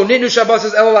 What about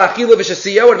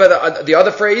the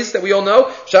other phrase that we all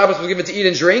know? Shabbos was given to eat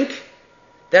and drink.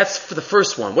 That's for the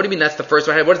first one. What do you mean that's the first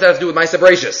one? What does that have to do with Ma'aseh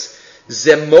Bereishis?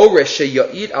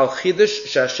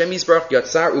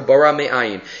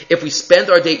 If we spend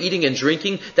our day eating and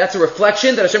drinking, that's a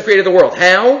reflection that Hashem created the world.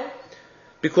 How?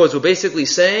 Because we're basically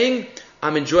saying,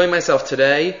 I'm enjoying myself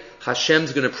today,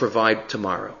 Hashem's going to provide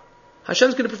tomorrow.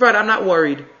 Hashem's going to provide, I'm not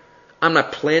worried. I'm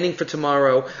not planning for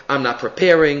tomorrow. I'm not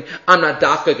preparing. I'm not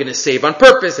going to save on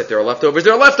purpose. If there are leftovers,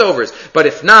 there are leftovers. But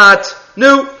if not,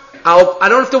 I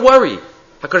don't have to worry.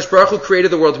 HaKadosh Baruch Hu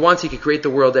created the world once, He can create the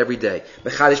world every day.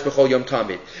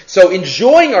 So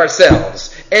enjoying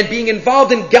ourselves and being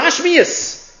involved in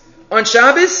Gashmias on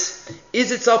Shabbos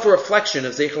is itself a reflection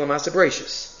of Zeichel HaMa'aseh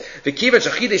Bereishis.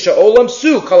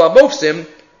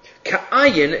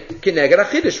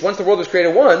 Once the world was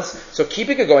created once, so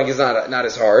keeping it going is not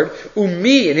as hard.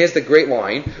 Umi, and here's the great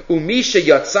line, Umi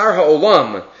sheyatzar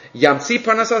ha'olam yamtzi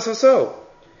parnasas haso.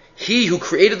 He who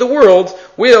created the world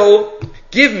will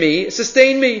give me,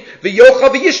 sustain me.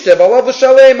 V'yochal v'yishtev alav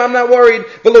l'shalem. I'm not worried.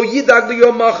 V'lo yidag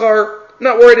l'yom machar.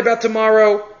 Not worried about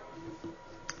tomorrow.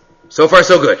 So far,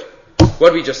 so good.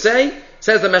 What did we just say?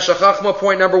 Says the Meshech Chochmah,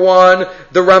 point number one,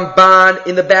 the Ramban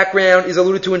in the background is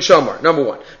alluded to in Shamar. Number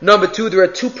one. Number two, there are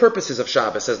two purposes of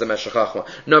Shabbos, says the Meshech Chochmah.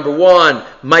 Number one,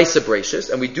 Ma'aseh Bereishis,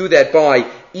 and we do that by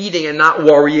eating and not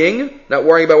worrying about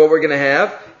what we're going to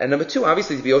have. And number two,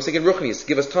 obviously, to be osik and ruchnius, to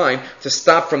give us time to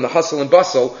stop from the hustle and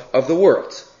bustle of the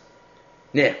world.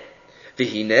 Now,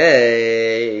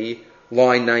 V'hinei,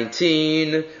 line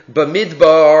 19,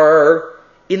 Bamidbar,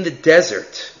 in the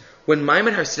desert, when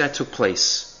Maimon Har Sinai took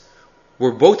place,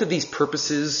 were both of these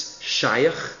purposes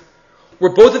shayach?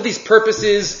 Were both of these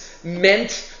purposes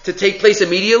meant to take place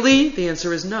immediately? The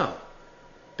answer is no.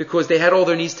 Because they had all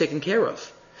their needs taken care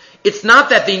of. It's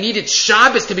not that they needed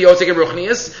Shabbos to be Osik and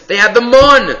Ruchnius. They had the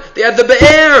Mon. They had the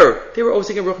Be'er. They were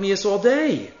Osik and Ruchnius all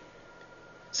day.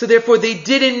 So therefore they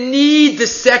didn't need the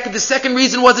second. The second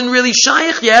reason wasn't really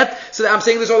Shaykh yet. So I'm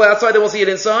saying this all outside, then we'll see it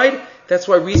inside. That's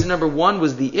why reason number one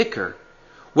was the Iker.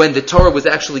 When the Torah was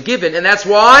actually given. And that's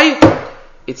why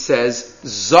it says,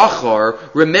 Zachar,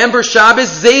 remember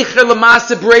Shabbos, Zeicher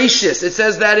L'Ma'aseh Bereishis. It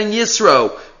says that in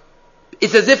Yisro.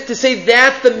 It's as if to say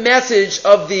that's the message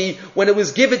of when it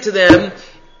was given to them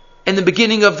in the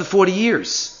beginning of the 40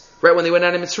 years. Right, when they went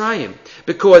out of Mitzrayim.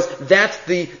 Because that's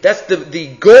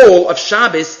the goal of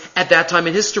Shabbos at that time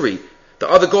in history. The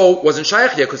other goal wasn't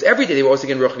Shaykh yet, because every day they were also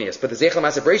getting Ruchnias. But the Zeicher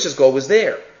L'Ma'aseh Bereishis goal was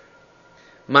there.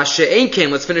 Masha'en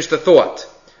came, let's finish the thought.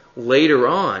 Later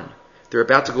on, they're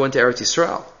about to go into Eretz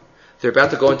Yisrael.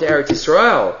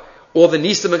 All the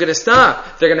nisim are going to stop.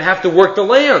 They're going to have to work the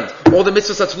land. All the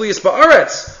mitzvahs atzliyas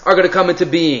ba'aretz are going to come into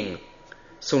being.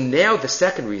 So now the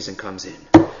second reason comes in.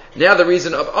 Now the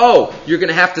reason of, you're going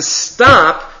to have to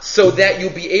stop so that you'll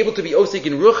be able to be osik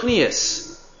in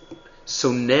ruchnius.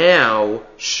 So now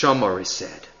Shamar is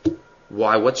said.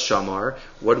 Why? What's Shamar?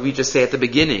 What did we just say at the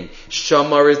beginning?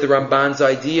 Shamar is the Ramban's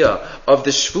idea of the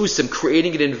Shvusim,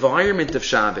 creating an environment of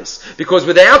Shabbos. Because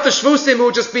without the Shvusim, it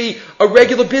would just be a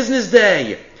regular business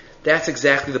day. That's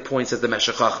exactly the point, says the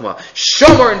Meshech Chochmah.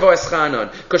 Shamar and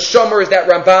Va'eschanan. Because Shamar is that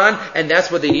Ramban, and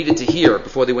that's what they needed to hear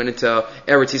before they went into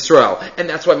Eretz Yisrael. And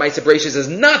that's why Ma'aseh Bereishis is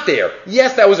not there.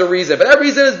 Yes, that was a reason, but that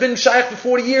reason has been shaykh for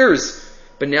 40 years.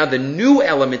 But now the new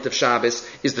element of Shabbos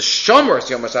is the Shamar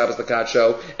Yom HaShabbos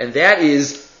L'Kadsho, and that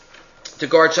is to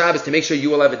guard Shabbos, to make sure you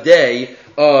will have a day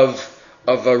of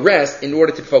rest in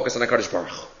order to focus on HaKadosh Baruch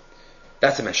Hu.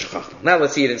 That's a Meshech Chochmah. Now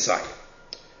let's see it inside.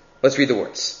 Let's read the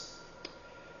words.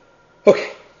 Okay.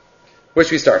 Where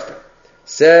should we start from?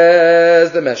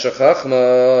 Says the Meshech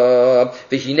Chochmah,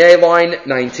 V'hinei, line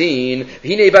 19,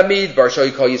 V'hinei b'midbar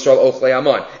shayikol Yisrael ochlei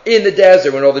amon. In the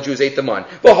desert, when all the Jews ate the man.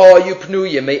 V'hayu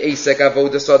pnuyim me'esek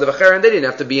avodas sada v'cheren. They didn't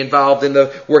have to be involved in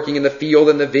working in the field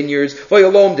and the vineyards.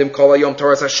 V'yalomdim kol hayom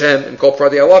Torah Hashem and kol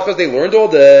pradei halachas. They learned all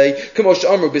day. K'mo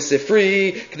she'amru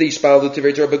b'sifri k'dei yishpalu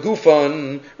tivrei Torah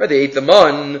b'gufan. They ate the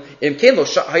man. Im ken lo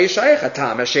hayishayach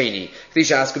hatam hasheni k'dei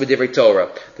she'asku b'divrei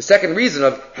Torah. The second reason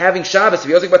of having Shabbos to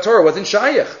be osik b'Torah wasn't Shabbos.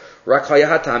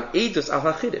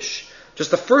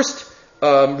 Just the first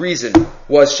reason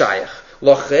was Shayach.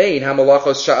 Lochein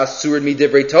hamalachos sha'asurin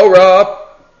midivrei Torah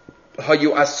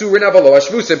hayu asurin avalo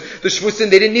hashvusim. The shvusim,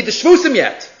 they didn't need the shvusim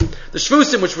yet. The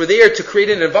shvusim, which were there to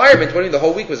create an environment, the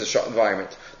whole week was a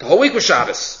environment. The whole week was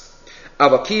Shabbos.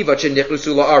 But once they went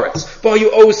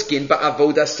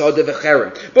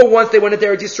into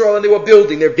Eretz Yisrael and they were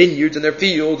building their vineyards and their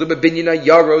fields, and they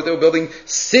were building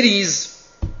cities.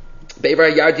 They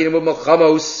created an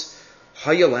environment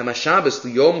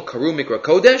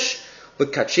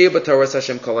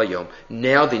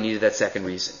Now they needed that second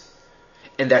reason.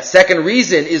 And that second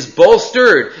reason is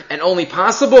bolstered and only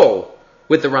possible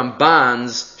with the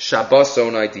Ramban's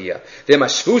Shabboson idea.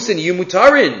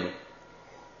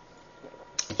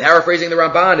 Paraphrasing the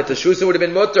Ramban, if the Shvusin would have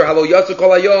been mutter, halo yatsu kol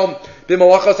hayom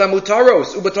b'malachos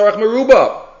hamutaros u'b'torach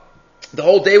meruba. The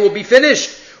whole day will be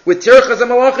finished with tirchas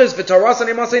and malachas v'taras and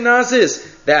emasei nazis.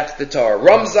 That's the Torah.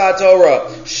 Ramza Torah.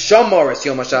 Shamar es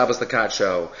Yom HaShabbos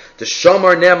l'kadsho. The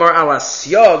Shamar nemar ala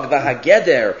syag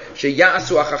v'hageder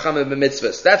sheyasu achachamim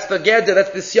b'mitzvahs. That's the geder,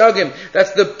 that's the syagim,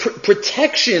 that's the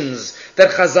protections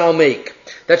that Chazal make.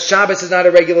 That Shabbos is not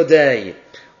a regular day.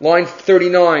 Line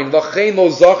 39, L'chein lo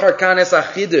zachar kanes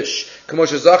achidush, k'mo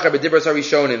shezachar b'dibros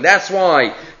harishonim. That's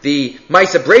why the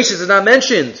Ma'aseh Bereishis is not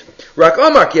mentioned. Rak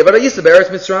Amar ki avad yisrael be'eretz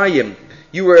Mitzrayim.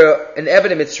 You were an Eved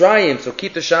in Mitzrayim, so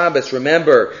keep the Shabbos.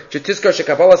 Remember, Shetiskar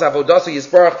shekabalas avodasu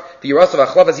yisbarach v'yirasav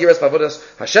achlavas yiras v'avodas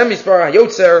Hashem yisbarach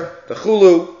hayotzer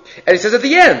v'chulu. And he says at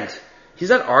the end, he's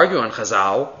not arguing on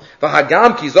Chazal.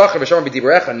 V'hagam ki zachar v'shamar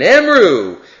b'dibrecha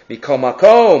nemru mikol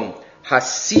makom.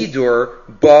 Hasidur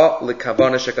ba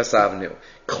lekavana shekasavnu.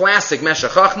 Classic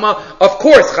Meshech Chachma. Of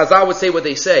course, Chazal would say what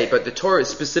they say, but the Torah is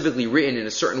specifically written in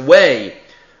a certain way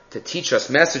to teach us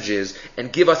messages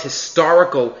and give us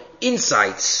historical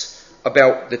insights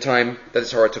about the time that the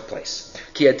Torah took place.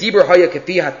 Ki adibur haya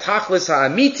kefi hatachlis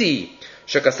ha'amiti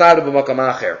shekasavnu b'makam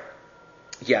acher.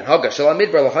 Ki anhaga shel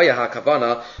hamidbar lahaya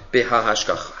ha'kavana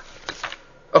b'ha'hashgacha.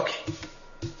 Okay.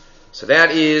 So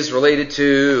that is related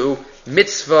to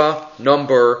mitzvah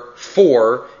number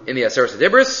 4 in the Aseret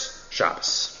HaDibros,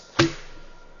 Shabbos.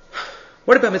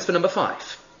 What about mitzvah number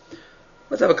 5?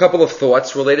 Let's have a couple of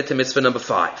thoughts related to mitzvah number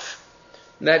 5.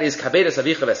 And that is kabedas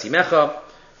avicha v'esimecha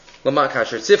l'ma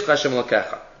kasher tzivcha Hashem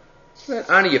l'kecha.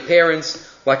 Honor your parents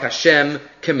like Hashem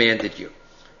commanded you.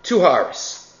 2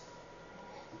 ha'aris.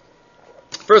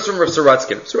 First from Rav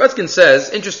Sorotzkin. Sorotzkin says,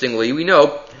 interestingly, we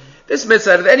know this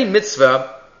mitzvah, out of any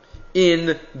mitzvah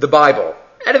in the Bible,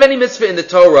 out of any mitzvah in the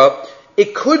Torah,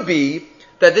 it could be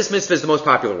that this mitzvah is the most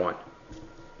popular one.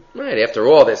 Right, after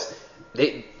all,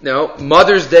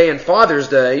 Mother's Day and Father's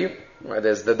Day, right,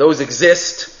 those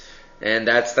exist, and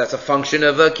that's a function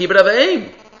of kibbut av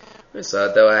v'aim.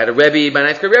 So I had a Rebbe, my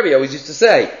ninth grade Rebbe, always used to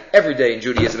say, every day in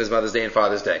Judaism is Mother's Day and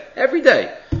Father's Day. Every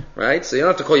day. Right? So you don't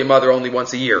have to call your mother only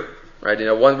once a year. Right?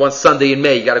 One Sunday in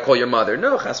May, you gotta call your mother.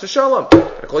 No, chas v'shalom. You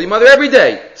gotta call your mother every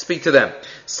day. Speak to them.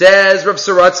 Says Rav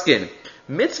Sorotzkin,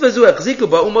 mitzvah zu echziku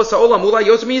ba'umos ha'olam ulai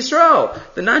yotzim Yisrael.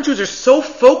 The non-Jews are so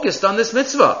focused on this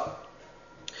mitzvah.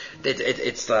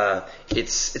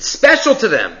 It's special to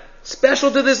them.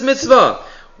 Special to this mitzvah.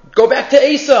 Go back to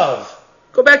Esav.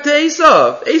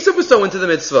 Esav was so into the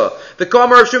mitzvah. The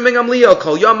Kamar of Shimon ben Gamliel,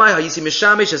 Kol Yamai Hayisi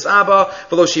Mishamish Es Abba,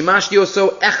 V'lo Shimashti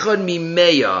Oso Echad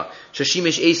Mimeya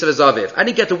Shashimish Esav as Aviv. I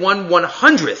didn't get to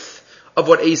 1/100th of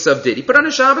what Esav did. He put on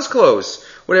his Shabbos clothes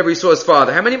whenever he saw his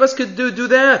father. How many of us could do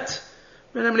that?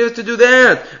 How many of us could do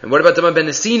that? And what about Daman ben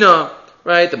Nesina,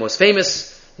 right? The most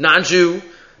famous non-Jew.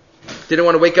 Didn't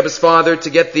want to wake up his father to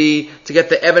get the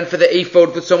Evan for the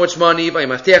ephod with so much money. Line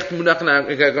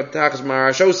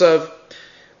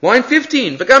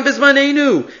 15. V'gam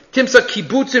bizmanenu timsa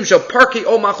kibutzim shel parkei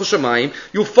ol malchus shamayim.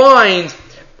 You'll find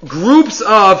groups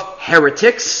of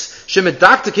heretics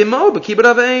shemedaktikim mo b'kibbut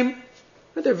av v'aim.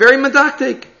 They're very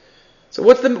medaktik. So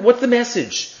what's the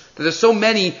message? That there's so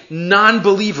many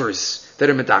non-believers that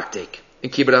are medaktik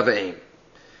in kibbut av v'aim.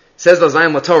 Says the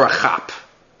Zayim LaTorah chap.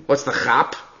 What's the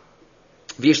chap?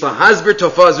 V'yish lahazber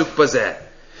tofa zuk bazeh.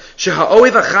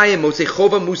 Sheha'oiv achayim motzei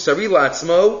chova musari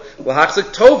la'atzmo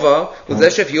l'hachzik tova l'zeh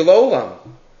shefiu la'olam.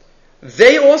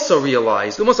 They also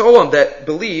realized, almost all that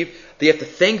believe, they have to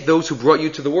thank those who brought you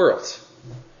to the world.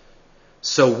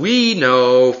 So we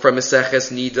know from Maseches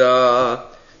Nida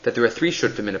that there are 3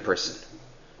 shutfim in a person.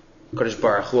 Kodesh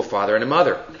Baruch Hu, a father and a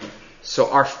mother. So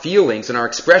our feelings and our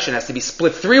expression has to be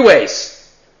split 3 ways.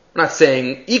 I'm not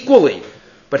saying equally,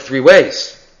 but 3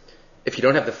 ways. If you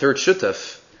don't have the 3rd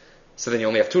shutaf, so then you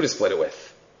only have 2 to split it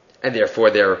with. And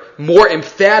therefore they're more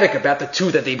emphatic about the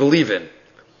 2 that they believe in.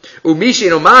 If you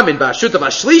don't believe in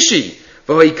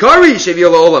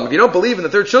the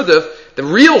 3rd shutaf, the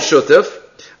real shutaf,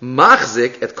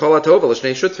 machzik et kol hatova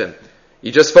l'shnei shutfim.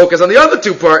 You just focus on the other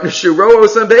 2 partners, shuro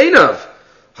osam be'enav,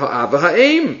 ha'ava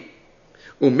ha'aim.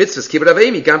 U'mitzvahs kibbut av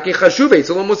v'aim, gam ken chashuv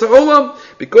eitzelom musar olam.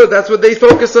 Because that's what they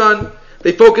focus on.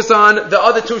 They focus on the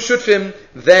other 2 shutfim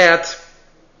that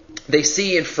they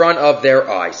see in front of their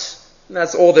eyes. And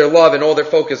that's all their love and all their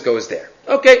focus goes there.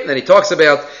 Okay, and then he talks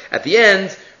about, at the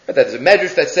end, But there's a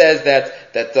medrash that says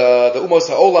that the Umos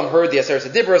Ha'olam heard the Aseret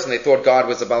HaDibros and they thought God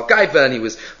was a Baal Gaiva and he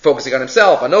was focusing on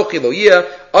himself. Anochi Lo Yeh,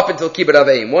 up until Kibbut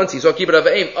Avayim. Once he saw Kibbut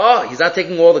Avayim, he's not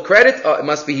taking all the credit. It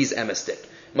must be he's emistic.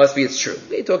 Must be it's true.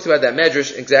 He talks about that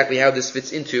medrash, exactly how this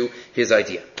fits into his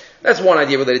idea. That's one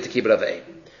idea related to Kibbut Avayim.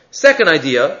 Second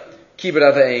idea, Kibbut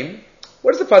Avayim.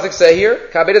 What does the pasuk say here?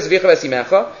 Ka'abed zvicha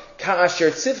v'esimecha,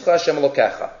 ka'asher tzivcha Hashem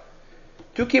Elokecha.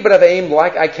 Do Kibbut Avayim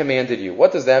like I commanded you.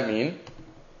 What does that mean?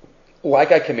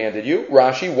 Like I commanded you.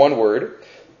 Rashi, one word.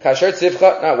 Ka'asher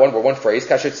tzivcha, not one word, one phrase.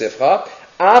 Ka'asher tzivcha.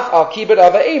 Af al Kibbut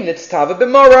Avayim nitztava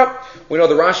b'mara. We know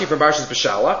the Rashi from Parshat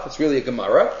Va'eschanan. It's really a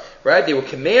Gemara, right? They were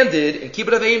commanded in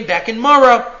Kibbut Avayim back in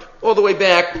Mara, all the way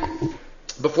back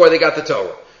before they got the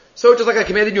Torah. So just like I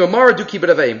commanded you in Mara, do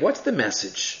Kibbut Avayim. What's the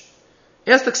message?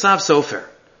 Ask the Ksav Sofer.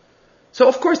 So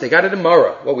of course they got it in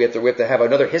Mara. Well, we have to have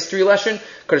another history lesson.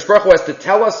 Kadosh Baruch Hu has to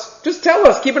tell us, just tell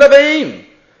us, Kibbut Avayim.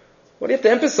 What do you have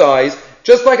to emphasize?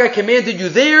 Just like I commanded you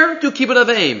there, do Kibbut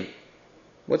Avayim.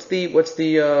 What's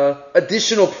the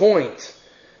additional point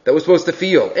that we're supposed to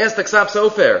feel? Ask the Ksav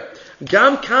Sofer.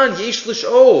 Gam kan yesh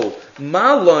lish'ol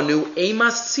ma lanu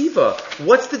emas tziva.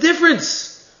 What's the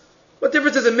difference? What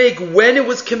difference does it make when it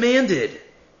was commanded?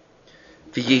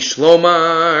 V'yesh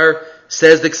lomar,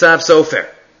 says the Ksav Sofer.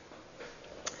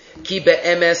 Ki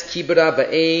be'emes kibbut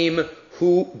avayim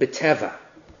hu beteva.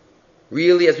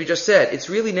 Really, as we just said, it's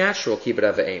really natural, Kibbut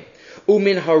Avayim.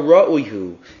 Umin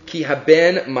hara'uhu ki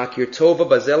haben makir tova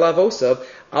bazel avosav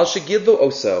al shegidlu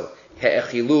oso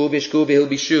he'echilu v'ishku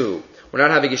v'hilbishu. We're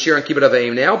not having a shir on Kibbut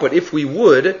Avayim now, but if we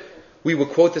would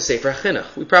quote the Sefer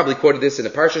HaChinuch. We probably quoted this in the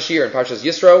Parsha Shir and Parshas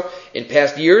Yisro in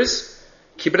past years.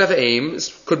 Kibbut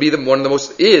Avayim could be one of the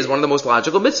most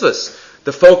logical mitzvahs.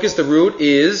 The focus, the root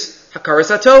is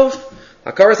Hakaras HaTov.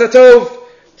 Hakaras HaTov.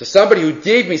 To somebody who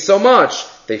gave me so much,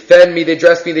 they fed me, they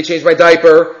dressed me, they changed my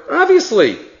diaper.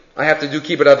 Obviously, I have to do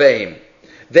Kibbut Avayim.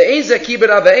 The Ein Zeh Kibbut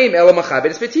Avayim Ela Machabed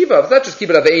Es Betiva. It's not just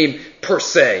Kibbut Avayim per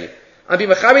se. I'm being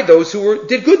Machabed those who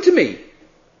did good to me.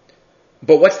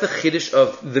 But what's the chiddush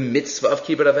of the mitzvah of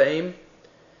Kibbut Avayim?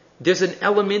 There's an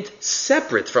element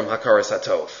separate from Hakaras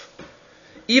HaTov.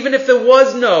 Even if there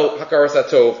was no Hakaras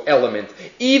HaTov element,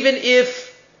 even if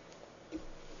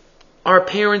our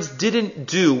parents didn't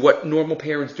do what normal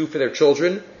parents do for their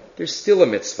children, there's still a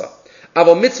mitzvah.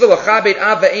 Aval mitzvah lachabed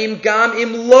avayim gam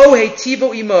im lo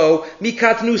heitivo imo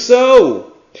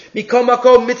mikatnuso. Mikom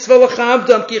makom mitzvah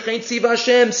lachabdam ki chen tziva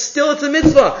Hashem. Still it's a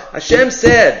mitzvah. Hashem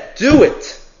said, do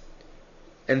it.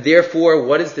 And therefore,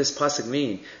 what does this pasuk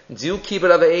mean? Do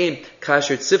kibbut avayim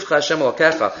kasher tzivcha Hashem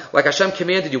alakecha. Like Hashem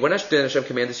commanded you. When Hashem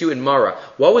commanded you? In Mara.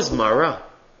 What was Mara?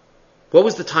 What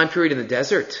was the time period in the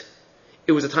desert?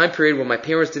 It was a time period when my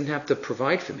parents didn't have to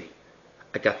provide for me.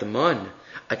 I got the mun.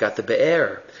 I got the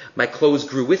be'er. My clothes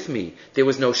grew with me. There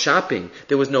was no shopping.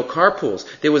 There was no carpools.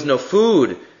 There was no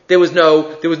food. There was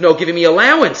no giving me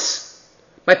allowance.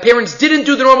 My parents didn't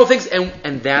do the normal things,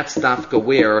 and that's dafka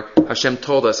where Hashem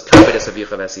told us, Kaved es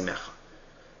avicha v'esimecha.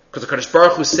 Because the Kadosh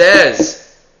Baruch Hu says,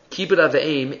 Kibbut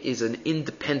Avayim is an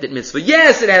independent mitzvah.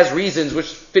 Yes, it has reasons which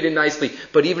fit in nicely,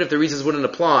 but even if the reasons wouldn't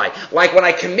apply, like when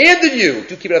I commanded you,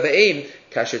 do Kibbut Avayim,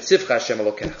 kasher tzivcha Hashem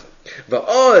Elokecha.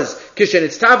 Va'oz, kishen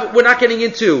itztav, we're not getting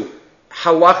into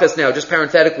halachas now, just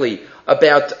parenthetically,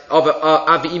 about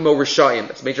Avimo Rishayim.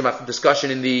 That's a major discussion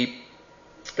in the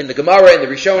Gemara, in the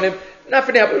Rishonim. Not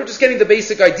for now, but we're just getting the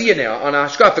basic idea now on a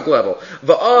hashkafic level.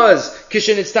 Va'az,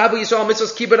 kishen itztavu Yisrael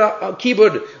mitzvahs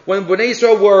kibud. When Bnei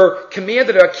Yisrael were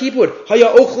commanded a kibud, haya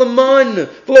ochlaman,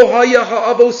 v'lo haya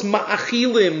ha'avos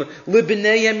ma'achilim,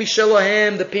 libneihem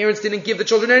mishalahem. The parents didn't give the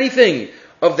children anything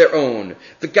of their own.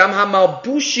 The gam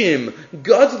ha'malbushim,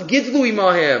 gidlu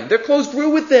imahem. Their clothes grew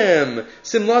with them.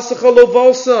 Simlasacha lo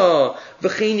valsa.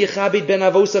 V'chein yechabed ben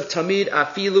avosav tamid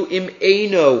afilu im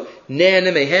eino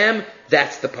ne'anemehem.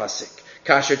 That's the pasuk.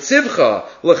 Kasher tzivcha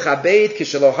lechabed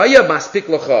kishelo haya maspik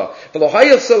lecha v'lo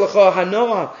haya selecha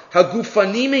hanoah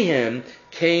hagufani mehem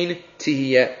kain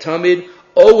tihiyeh tamid.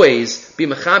 Always be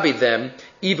mechabed them,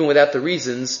 even without the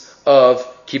reasons of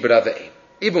kibbut avayim,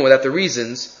 even without the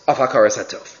reasons of hakaras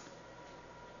hatov.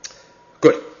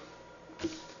 Good.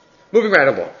 Moving right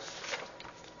along.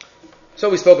 So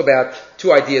we spoke about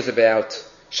two ideas about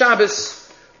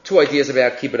Shabbos, two ideas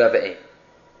about kibbut avayim.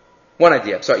 Two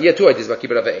ideas about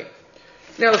kibbut avayim.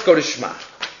 Now let's go to Shema.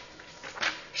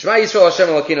 Shema Yisrael Hashem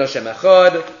Elokeinu Hashem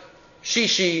Echad.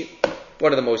 Shishi,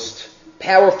 one of the most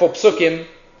powerful psukim.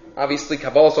 Obviously,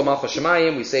 Kabbalah So Malchus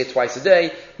Shemayim, we say it twice a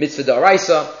day. Mitzvah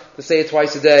D'Oraisa, to say it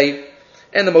twice a day.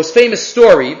 And the most famous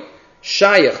story,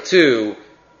 Shayach to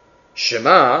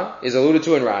Shema, is alluded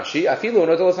to in Rashi. Afilu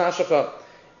notelos hashacha.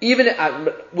 Even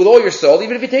with all your soul,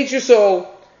 even if it takes your soul.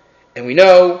 And we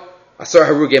know, Asar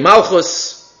Haruge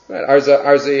Malchus, right,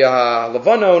 Arze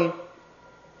Levanon,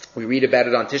 we read about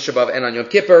it on Tisha B'Av and on Yom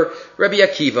Kippur, Rabbi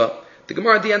Akiva. The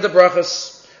Gemara at the end of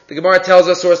Brachas, the Gemara tells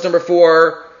us, source number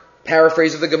 4,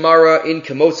 paraphrase of the Gemara in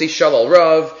Kamotzi Shalal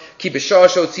Rav, Ki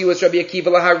b'shasho tziwas Rabbi Akiva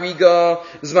lahariga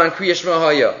zman kriya shema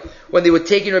haya. When they were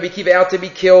taking Rabbi Akiva out to be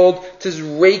killed, to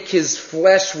rake his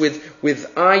flesh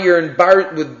with iron,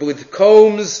 with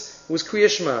combs, it was kriya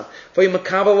shema. And he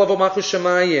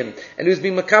was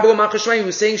being makabel malchus shemayim. He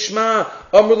was saying Shema.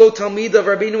 Amr lo talmidav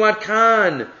Rabbeinu ad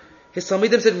kan. His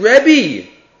talmidim said, Rebbe,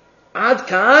 ad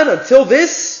kan, until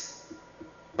this?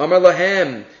 Amar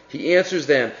lahem. He answers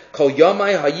them, Kol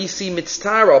yamai hayisi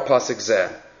mitztar al pasuk zeh.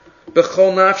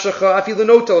 B'chol nafshacha afilu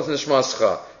notel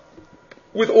nishmascha.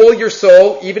 With all your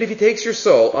soul, even if he takes your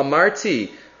soul,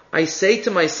 Amarti, I say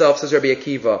to myself, says Rabbi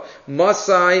Akiva,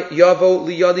 Masai yavo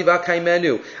liyadi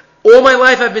v'akaimenu. All my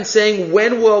life I've been saying,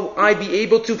 when will I be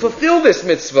able to fulfill this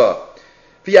mitzvah?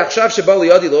 V'yachshav sheba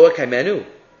liyadi lo akaimenu.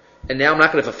 And now I'm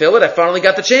not going to fulfill it. I finally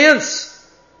got the chance.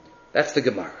 That's the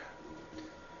Gemara.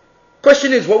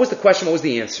 Question is, what was the question? What was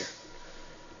the answer?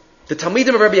 The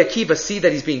Talmidim of Rabbi Akiva see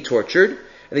that he's being tortured, and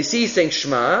they see he's saying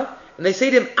Shema, and they say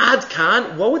to him, Ad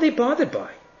Kan, what were they bothered by?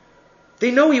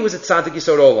 They know he was at Tzaddik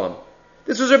Yisod Olam.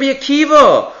 This was Rabbi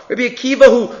Akiva. Rabbi Akiva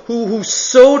who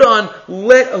sewed on, who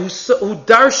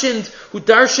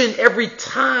darshaned every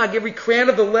tag, every crayon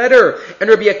of the letter.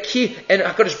 And Rabbi Akiva, and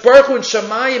HaKadosh Baruch Hu and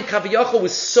Shamayim Kaviyachal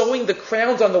was sewing the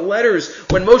crowns on the letters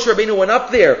when Moshe Rabbeinu went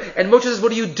up there. And Moshe says,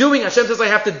 what are you doing? Hashem says, I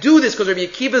have to do this because Rabbi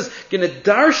Akiva's going to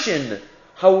darshan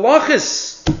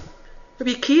halachas.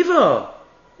 Rabbi Akiva,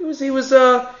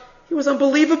 he was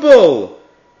unbelievable.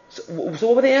 So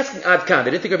what were they asking Ad Kan? They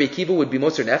didn't think Rabbi Akiva would be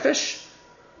Moser Nefesh?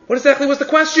 What exactly was the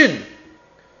question?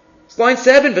 It's line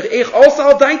 7. What,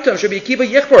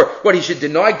 he should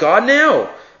deny God now?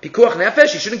 Pikuach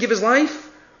Nefesh, he shouldn't give his life?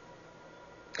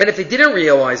 And if they didn't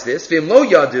realize this, V'im lo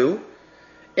yadu,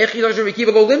 how can Rabbi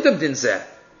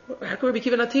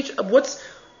Akiva not teach? Rabbi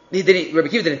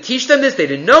Akiva didn't teach them this, they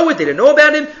didn't know it, they didn't know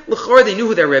about him. L'chor, they knew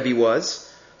who their Rebbe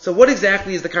was. So what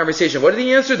exactly is the conversation? What did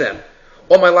he answer them?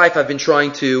 All my life I've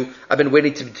been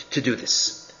waiting to do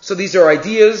this. So these are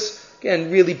ideas,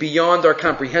 again, really beyond our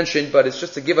comprehension, but it's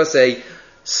just to give us a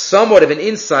somewhat of an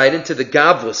insight into the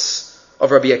gavus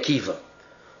of Rabbi Akiva.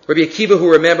 Rabbi Akiva,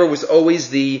 who remember, was always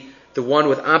the one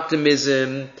with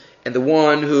optimism, and the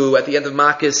one who at the end of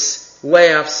Makis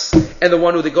laughs, and the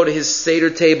one who they go to his Seder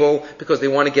table because they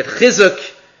want to get chizuk.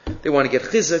 They want to get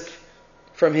chizuk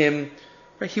from him.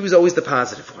 Right? He was always the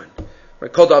positive one.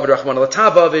 Right? Called David Rahman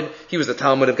al-Tavavid. He was the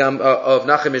Talmud of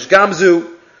Nachemish Gamzu.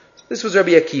 This was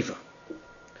Rabbi Akiva.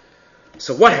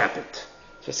 So what happened?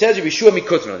 So it says Yeshua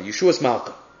Mikutna, Yeshua's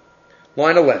Malka.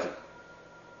 Line 11.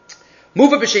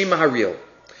 Muva b'shem Maharil.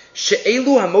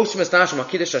 She'elu ha'mos mesnashim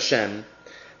ha'kiddush Hashem.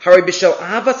 Harei b'shel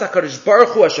ahavas ha'kadosh baruch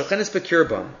hu ha'shochenes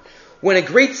b'kirbam. When a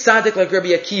great tzaddik like Rabbi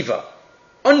Akiva,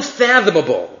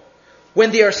 unfathomable,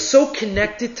 when they are so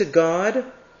connected to God,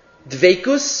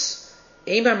 dveikus,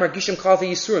 eimam margishim kal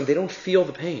v'yisurim, they don't feel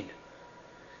the pain.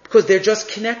 Because they're just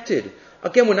connected.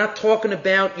 Again, we're not talking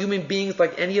about human beings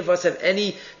like any of us have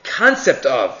any concept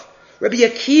of. Rabbi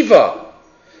Akiva,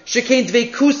 shekein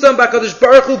dveikusam b'kadosh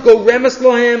baruch hu go remes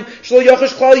lohem shlo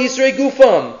yachash klal yisrei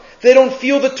gufam. They don't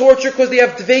feel the torture because they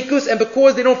have dveikus, and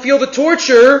because they don't feel the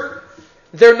torture,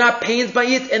 they're not pained by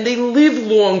it, and they live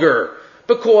longer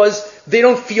because they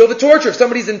don't feel the torture. If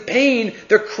somebody's in pain,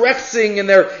 they're crexing and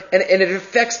it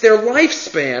affects their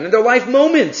lifespan and their life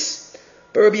moments.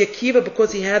 But Rabbi Akiva,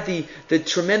 because he had the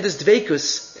tremendous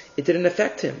dveikus, it didn't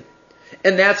affect him.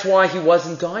 And that's why he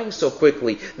wasn't dying so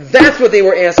quickly. That's what they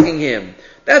were asking him.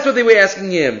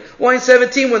 Line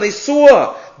 17, when they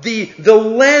saw the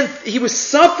length, he was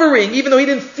suffering, even though he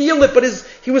didn't feel it, but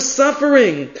he was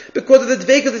suffering. Because of the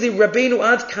dveikus, they say, Rabbeinu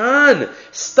Ad Kan,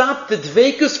 stop the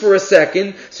dveikus for a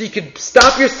second, so you could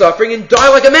stop your suffering and die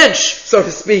like a mensch, so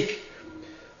to speak.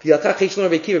 Rabbi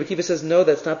Akiva says, no,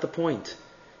 that's not the point.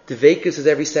 Dveikus is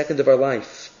every second of our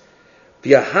life.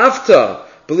 V'yahavta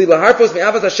b'li laharpos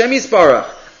me'avat Hashem yisparach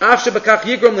af shebakach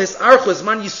yigrom l'hisarchus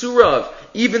man yisurav.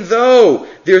 Even though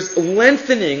there's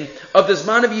lengthening of the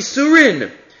zman of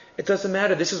yisurin, it doesn't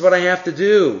matter. This is what I have to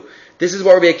do. This is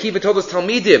what Rabbi Akiva told us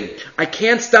Talmidim. I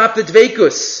can't stop the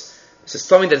dveikus. This is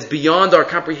something that's beyond our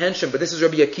comprehension, but this is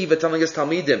Rabbi Akiva telling us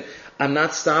Talmidim, I'm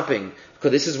not stopping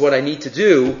because this is what I need to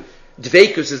do.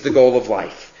 Dveikus is the goal of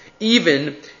life.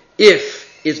 Even if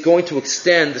it's going to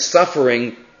extend the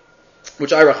suffering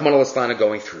which I, Rahman al-Islan, are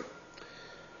going through.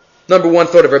 Number one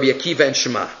thought of Rabbi Akiva and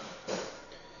Shema.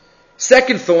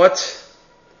 Second thought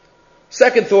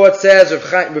says Rav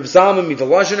Zalman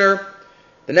Mivolozhiner,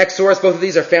 The next source, both of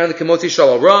these are found in the Kemotzi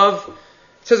Shalal Rav.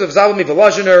 It says of Zalmi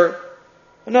Velazhiner.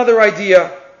 Another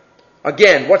idea.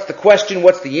 Again, what's the question?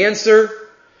 What's the answer?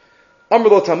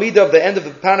 Amrlo Talmida, of the end of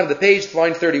the pan of the page,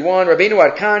 line 31. Rabbeinu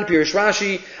Arkan, Pirish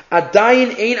Rashi,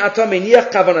 Adayin ein ata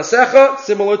meniach kavanasecha,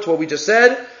 similar to what we just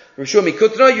said. Rishua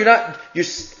Mikutna,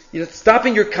 you're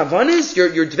stopping your kavanas,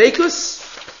 your dveikus.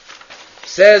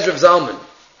 Says Rav Zalman.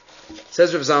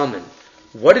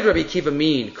 What did Rabbi Akiva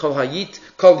mean? Kol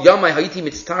yamai hayiti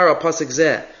mitztar al pasuk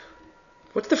zeh.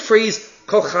 What's the phrase?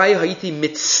 Kol chay hayiti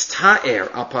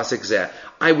mitztaer al pasuk zeh.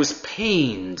 I was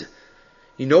pained.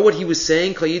 You know what he was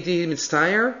saying? Kol hayiti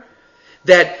mitztaer?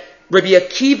 That Rabbi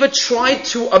Akiva tried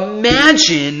to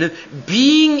imagine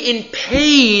being in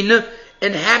pain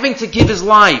and having to give his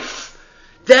life.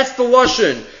 That's the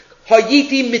lashon.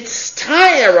 Hayiti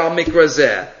mitztaer al mikra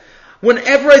zeh.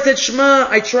 Whenever I said Shema,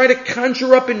 I try to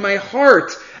conjure up in my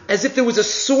heart as if there was a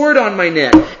sword on my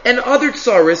neck and other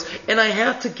tsaris, and I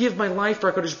have to give my life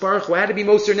for HaKadosh Baruch Hu. I had to be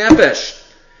Moser Nefesh.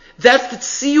 That's the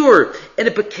tziyur. And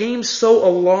it became so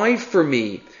alive for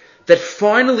me that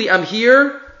finally I'm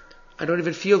here, I don't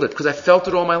even feel it because I felt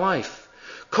it all my life.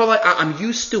 I'm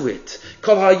used to it.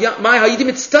 I'm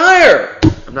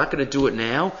not going to do it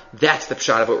now. That's the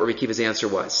pshat of what Rabbi Akiva's answer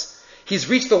was. He's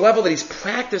reached the level that he's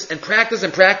practiced, and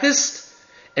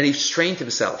he's trained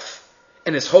himself.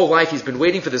 And his whole life he's been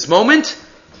waiting for this moment,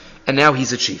 and now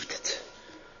he's achieved it.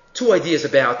 Two ideas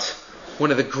about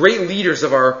one of the great leaders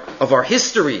of our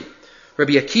history,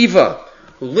 Rabbi Akiva,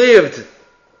 who lived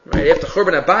right after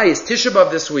Churban Abayis, Tisha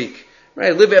B'Av this week,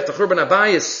 right? Lived after Churban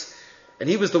Abayis, and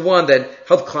he was the one that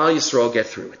helped Klal Yisrael get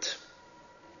through it.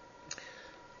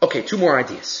 Okay, two more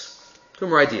ideas.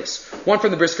 One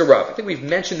from the Brisker Rav. I think we've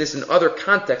mentioned this in other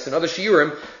contexts, in other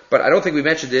shiurim, but I don't think we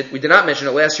mentioned it. We did not mention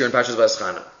it last year in Parshat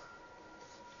Va'eschanan.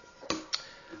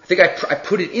 I think I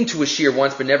put it into a shiur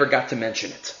once, but never got to mention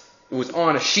it. It was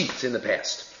on a sheet in the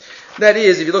past. That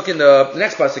is, if you look in the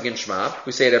next pasuk in Shema,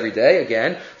 we say it every day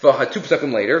again. Two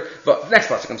pasukim later. Next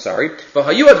pasuk, I'm sorry.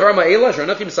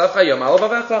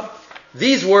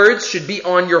 These words should be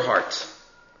on your heart.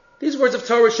 These words of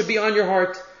Torah should be on your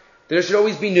heart. They should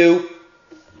always be new.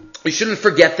 We shouldn't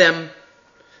forget them.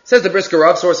 Says the Brisker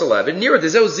Rav, source 11.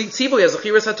 This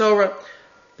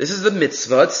is the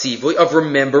mitzvah tzivui of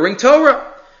remembering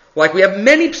Torah. Like we have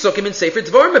many psukim in Sefer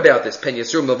Dvarim about this. Pen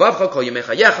Yisrum Levavcha Kol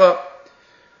Yemecha Yecha.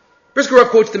 Brisker Rav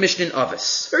quotes the Mishnah in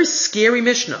Avos. Very scary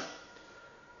Mishnah.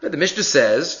 The Mishnah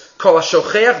says, Kol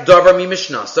HaShocheach Davar Mi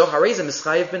Mishnaso Harei Ze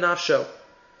Mischayev B'Nafsho. If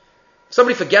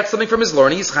somebody forgets something from his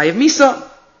learning, he's chayev misa.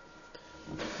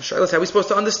 That's how we're supposed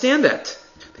to understand that.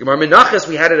 The Gemara Menachos,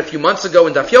 we had it a few months ago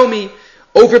in Daf Yomi,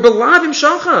 over Belavim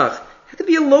Shachach. Had to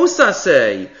be a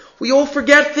losase. We all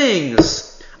forget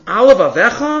things. Alav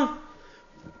Avecha.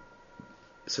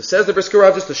 So says the Brisker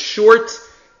Rav, just a short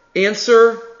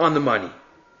answer on the money.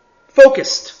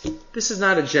 Focused. This is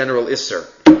not a general isser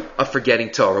of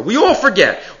forgetting Torah. We all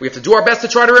forget. We have to do our best to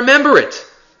try to remember it.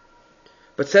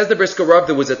 But says the Brisker Rav,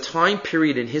 there was a time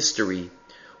period in history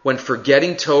when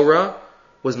forgetting Torah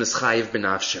was mischayev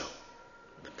b'nafsho.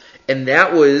 And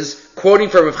that was, quoting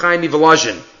from Rav Chaim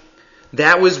Mivolozhin,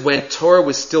 that was when Torah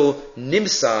was still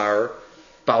nimsar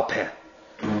bal peh.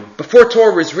 Before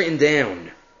Torah was written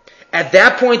down. At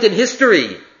that point in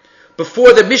history,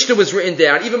 before the Mishnah was written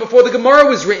down, even before the Gemara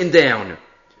was written down,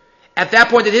 at that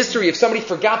point in history, if somebody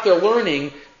forgot their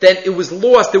learning, then it was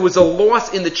lost. There was a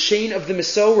loss in the chain of the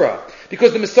Masorah.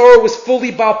 Because the Masorah was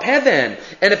fully bal peh then.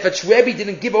 And if a Rebbe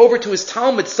didn't give over to his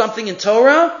Talmud something in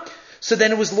Torah, so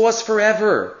then it was lost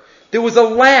forever. There was a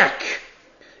lack.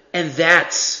 And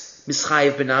that's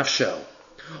mischayev b'nafsho.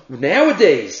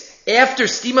 Nowadays, after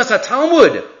Stimas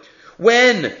HaTalmud,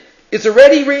 when it's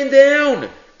already written down,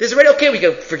 there's already, okay, we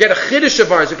can forget a chiddush of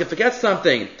ours, we can forget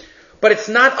something. But it's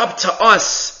not up to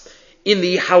us, in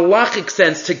the halachic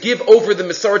sense, to give over the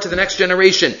Masorah to the next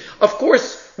generation. Of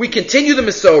course, we continue the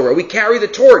Masorah, we carry the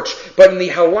torch, but in the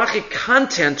halachic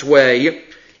content way,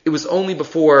 it was only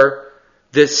before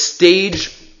the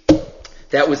stage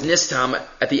that was nistam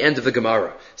at the end of the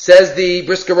Gemara. Says the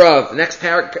Brisker Rav, next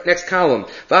column,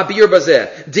 Va'abir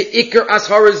bazeh, de'ikar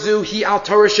asharazu hi al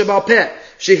Torah shebal peh,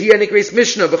 shehi anikreis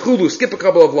Mishnah, v'chulu, skip a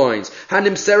couple of lines,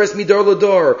 hanim seres midor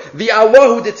l'dor,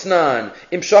 v'alahu ditznan,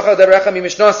 im shachar derecha mi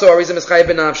mishnaso, arizim eschayv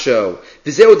benavsho,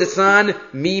 v'zeu ditznan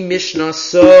mi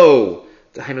mishnaso,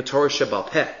 dahainu Torah shebal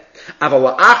peh,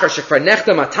 aval la'achar shekvar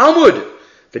nechtam ha-Talmud,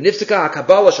 v'nifsika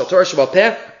ha-Kabbalah shal Torah shebal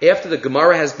peh, after the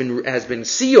Gemara has been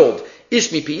sealed,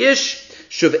 ish mi pi ish,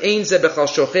 Shuv ein ze bechal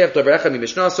shochech doverecha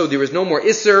mimishnaso. There is no more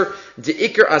iser. De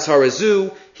ikar as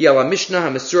harazu hi ala mishnah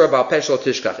hamisura bal peshel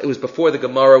tishkach. It was before the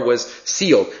Gemara was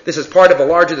sealed. This is part of a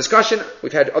larger discussion.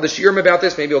 We've had other shiurim about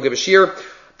this. Maybe I'll give a shiur.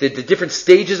 The different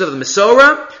stages of the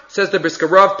Mesorah, says the Brisker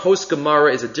Rav,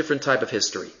 post-Gemara is a different type of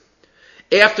history.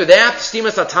 After that,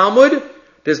 Stimas HaTalmud,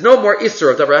 there's no more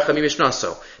Isser of Davar Echa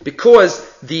Mimishnaso. Because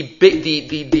the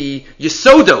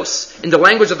Yesodos, in the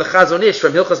language of the Chazon Ish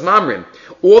from Hilchas Mamrim,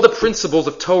 all the principles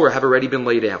of Torah have already been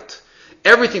laid out.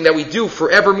 Everything that we do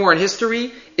forevermore in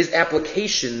history is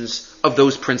applications of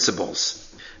those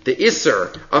principles. The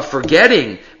Isser of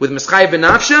forgetting with Mischayev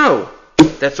B'Nafsho,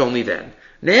 that's only then.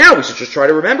 Now we should just try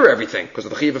to remember everything because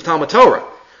of the chiyuv of Talmud Torah.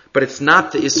 But it's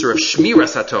not the Isser of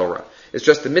Shmiras HaTorah. It's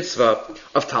just the mitzvah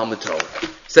of Talmud Torah.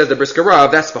 Says the Brisker Rav,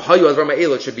 that's V'hayu Advar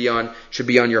Ma'ela should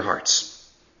be on your hearts.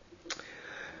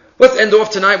 Let's end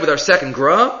off tonight with our second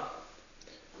Gra,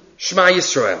 Shema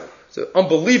Yisrael. It's an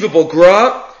unbelievable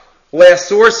Gra. Last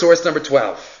source number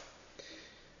 12.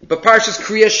 But Parshas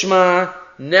Kriya Shema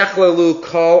Nechlalu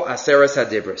Kol Aseres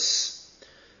Hadibris.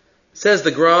 Says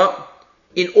the Gra,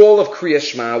 in all of Kriya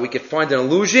Shema, we could find an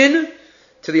allusion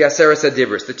to the Aseres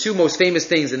HaDibros. The two most famous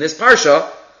things in this parsha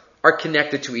are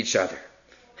connected to each other.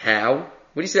 How?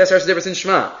 What do you see Aseres HaDibros in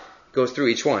Shema? It goes through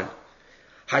each one.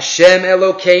 Hashem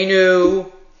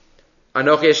Elokeinu,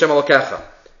 Anochi Hashem Elokecha.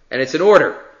 And it's in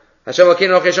order. Hashem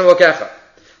Elokeinu, Anochi Hashem Elokecha.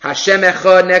 Hashem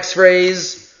Echad, next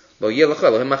phrase, Lo Yelecha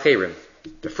Elohim Acherim.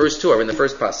 The first two are in the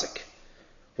first pasuk.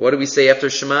 What do we say after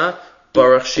Shema?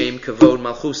 Baruch Shem Kavod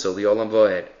Malchusa Liolam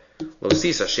Voed. Lo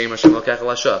sisa Shem Hashem Elokecha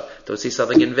Lashav. Don't say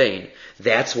something in vain.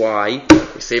 That's why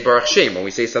we say Baruch Shem when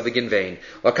we say something in vain.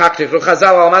 Where did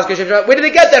they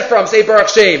get that from? Say Baruch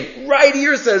Shem. Right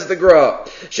here says the Gra.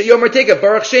 Sheyomer Tega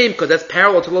Baruch Shem, because that's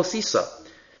parallel to Lo sisa.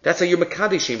 That's how you're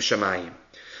Makadeshim Shemayim.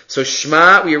 So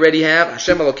Shema we already have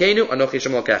Hashem Elokeinu Anochi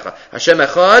Hashem Elokecha. Hashem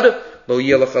Echad Lo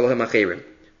Yelech Elohim Acherim.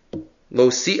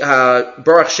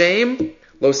 Baruch Shem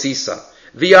Lo sisa.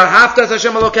 V'yahavtas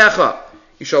Hashem Elokecha.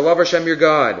 You shall love Hashem your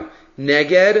God.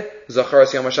 Neged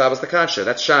Zacharas Yom HaShabbos the Kasha.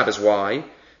 That's Shabbos. Why?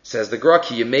 Says the Gra,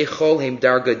 Ki Yemei Chol Heim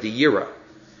Darga D'Yira.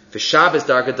 V'Shabbos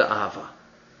Darga D'Ava.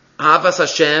 Avas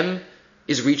Hashem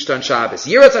is reached on Shabbos.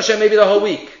 Yiras Hashem maybe the whole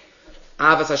week.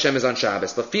 Avas Hashem is on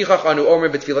Shabbos. L'fichach anu omer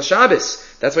b'tfilah Shabbos.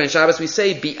 That's why in Shabbos we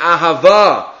say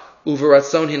Bi'ahava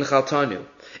uveratzon hinchaltanu.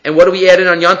 And what do we add in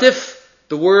on Yontif?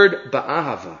 The word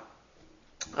Ba'ahava.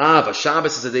 Ava.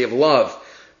 Shabbos is a day of love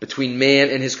between man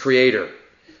and his Creator.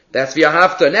 That's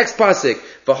v'yahavta. Next pasuk.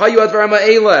 V'hayu advar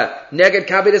ma'ela. Neged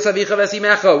kabedes avicha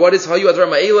v'esimecha. What is hayu advar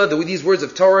ma'ela? These words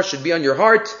of Torah should be on your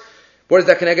heart. What is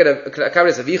that connected to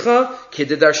kabedes avicha?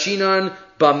 Kededarshinan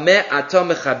b'meh atam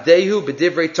mechabdehu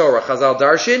b'divrei Torah. Chazal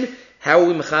darshin. How will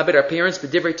we mechabed our parents?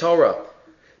 B'divrei Torah.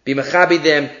 Be mechabed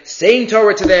them, saying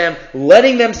Torah to them,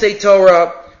 letting them say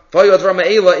Torah. V'hayu advar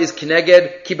ma'ela is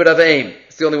keneged kibbud aveim.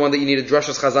 It's the only one that you need a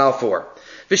drashas chazal for.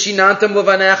 V'shinantam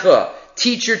levanecha.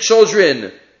 Teach your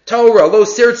children Torah, lo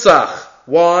sirtzach.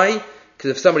 Why?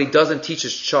 Because if somebody doesn't teach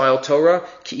his child Torah,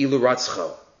 ki'ilu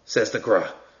ratzcho, says the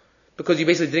Gra. Because you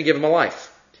basically didn't give him a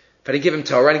life. If I didn't give him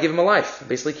Torah, I didn't give him a life. I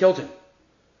basically killed him.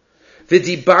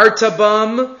 V'dibarta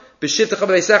bam b'shivtecha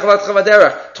b'veisecha v'atcha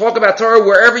v'derech. Talk about Torah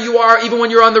wherever you are, even when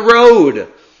you're on the road.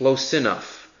 Lo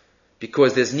sinaf.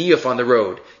 Because there's niyuf on the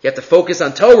road. You have to focus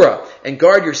on Torah and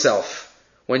guard yourself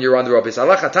when you're on the road.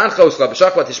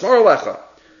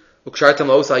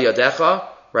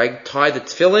 Right? Tie the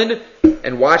tefillin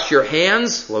and watch your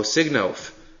hands. Lo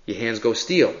signov. Your hands go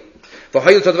still.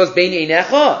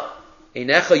 Einecha,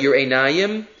 your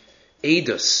einayim,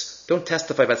 edus. Don't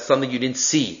testify about something you didn't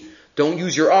see. Don't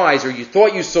use your eyes, or you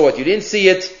thought you saw it, you didn't see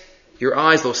it. Your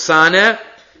eyes, lo sana,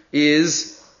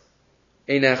 is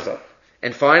einecha.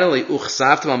 And finally,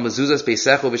 uchsavtam mezuzas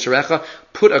beisecha v'sharecha.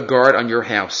 Put a guard on your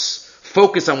house.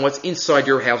 Focus on what's inside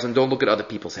your house and don't look at other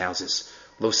people's houses.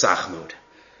 Lo sachmud.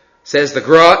 Says the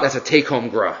Gra, that's a take-home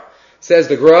Gra. Says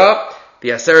the Gra, the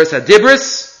Aseres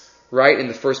HaDibros, right in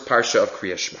the first parsha of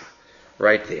Kriya Shema.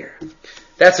 Right there.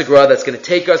 That's a Gra that's going to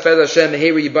take us, Be'ez Hashem,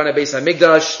 Meheiri Yibana Beis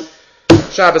HaMikdash,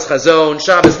 Shabbos Chazon,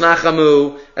 Shabbos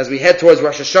Nachamu, as we head towards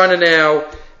Rosh Hashanah now,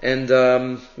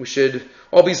 and we should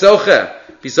all be zoche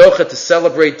to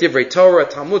celebrate Divrei Torah,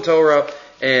 Talmud Torah,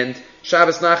 and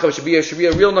Shabbos Nachamu should be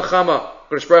a real Nachama.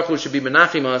 Kodesh Baruch Hu should be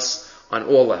menachim us on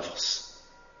all levels.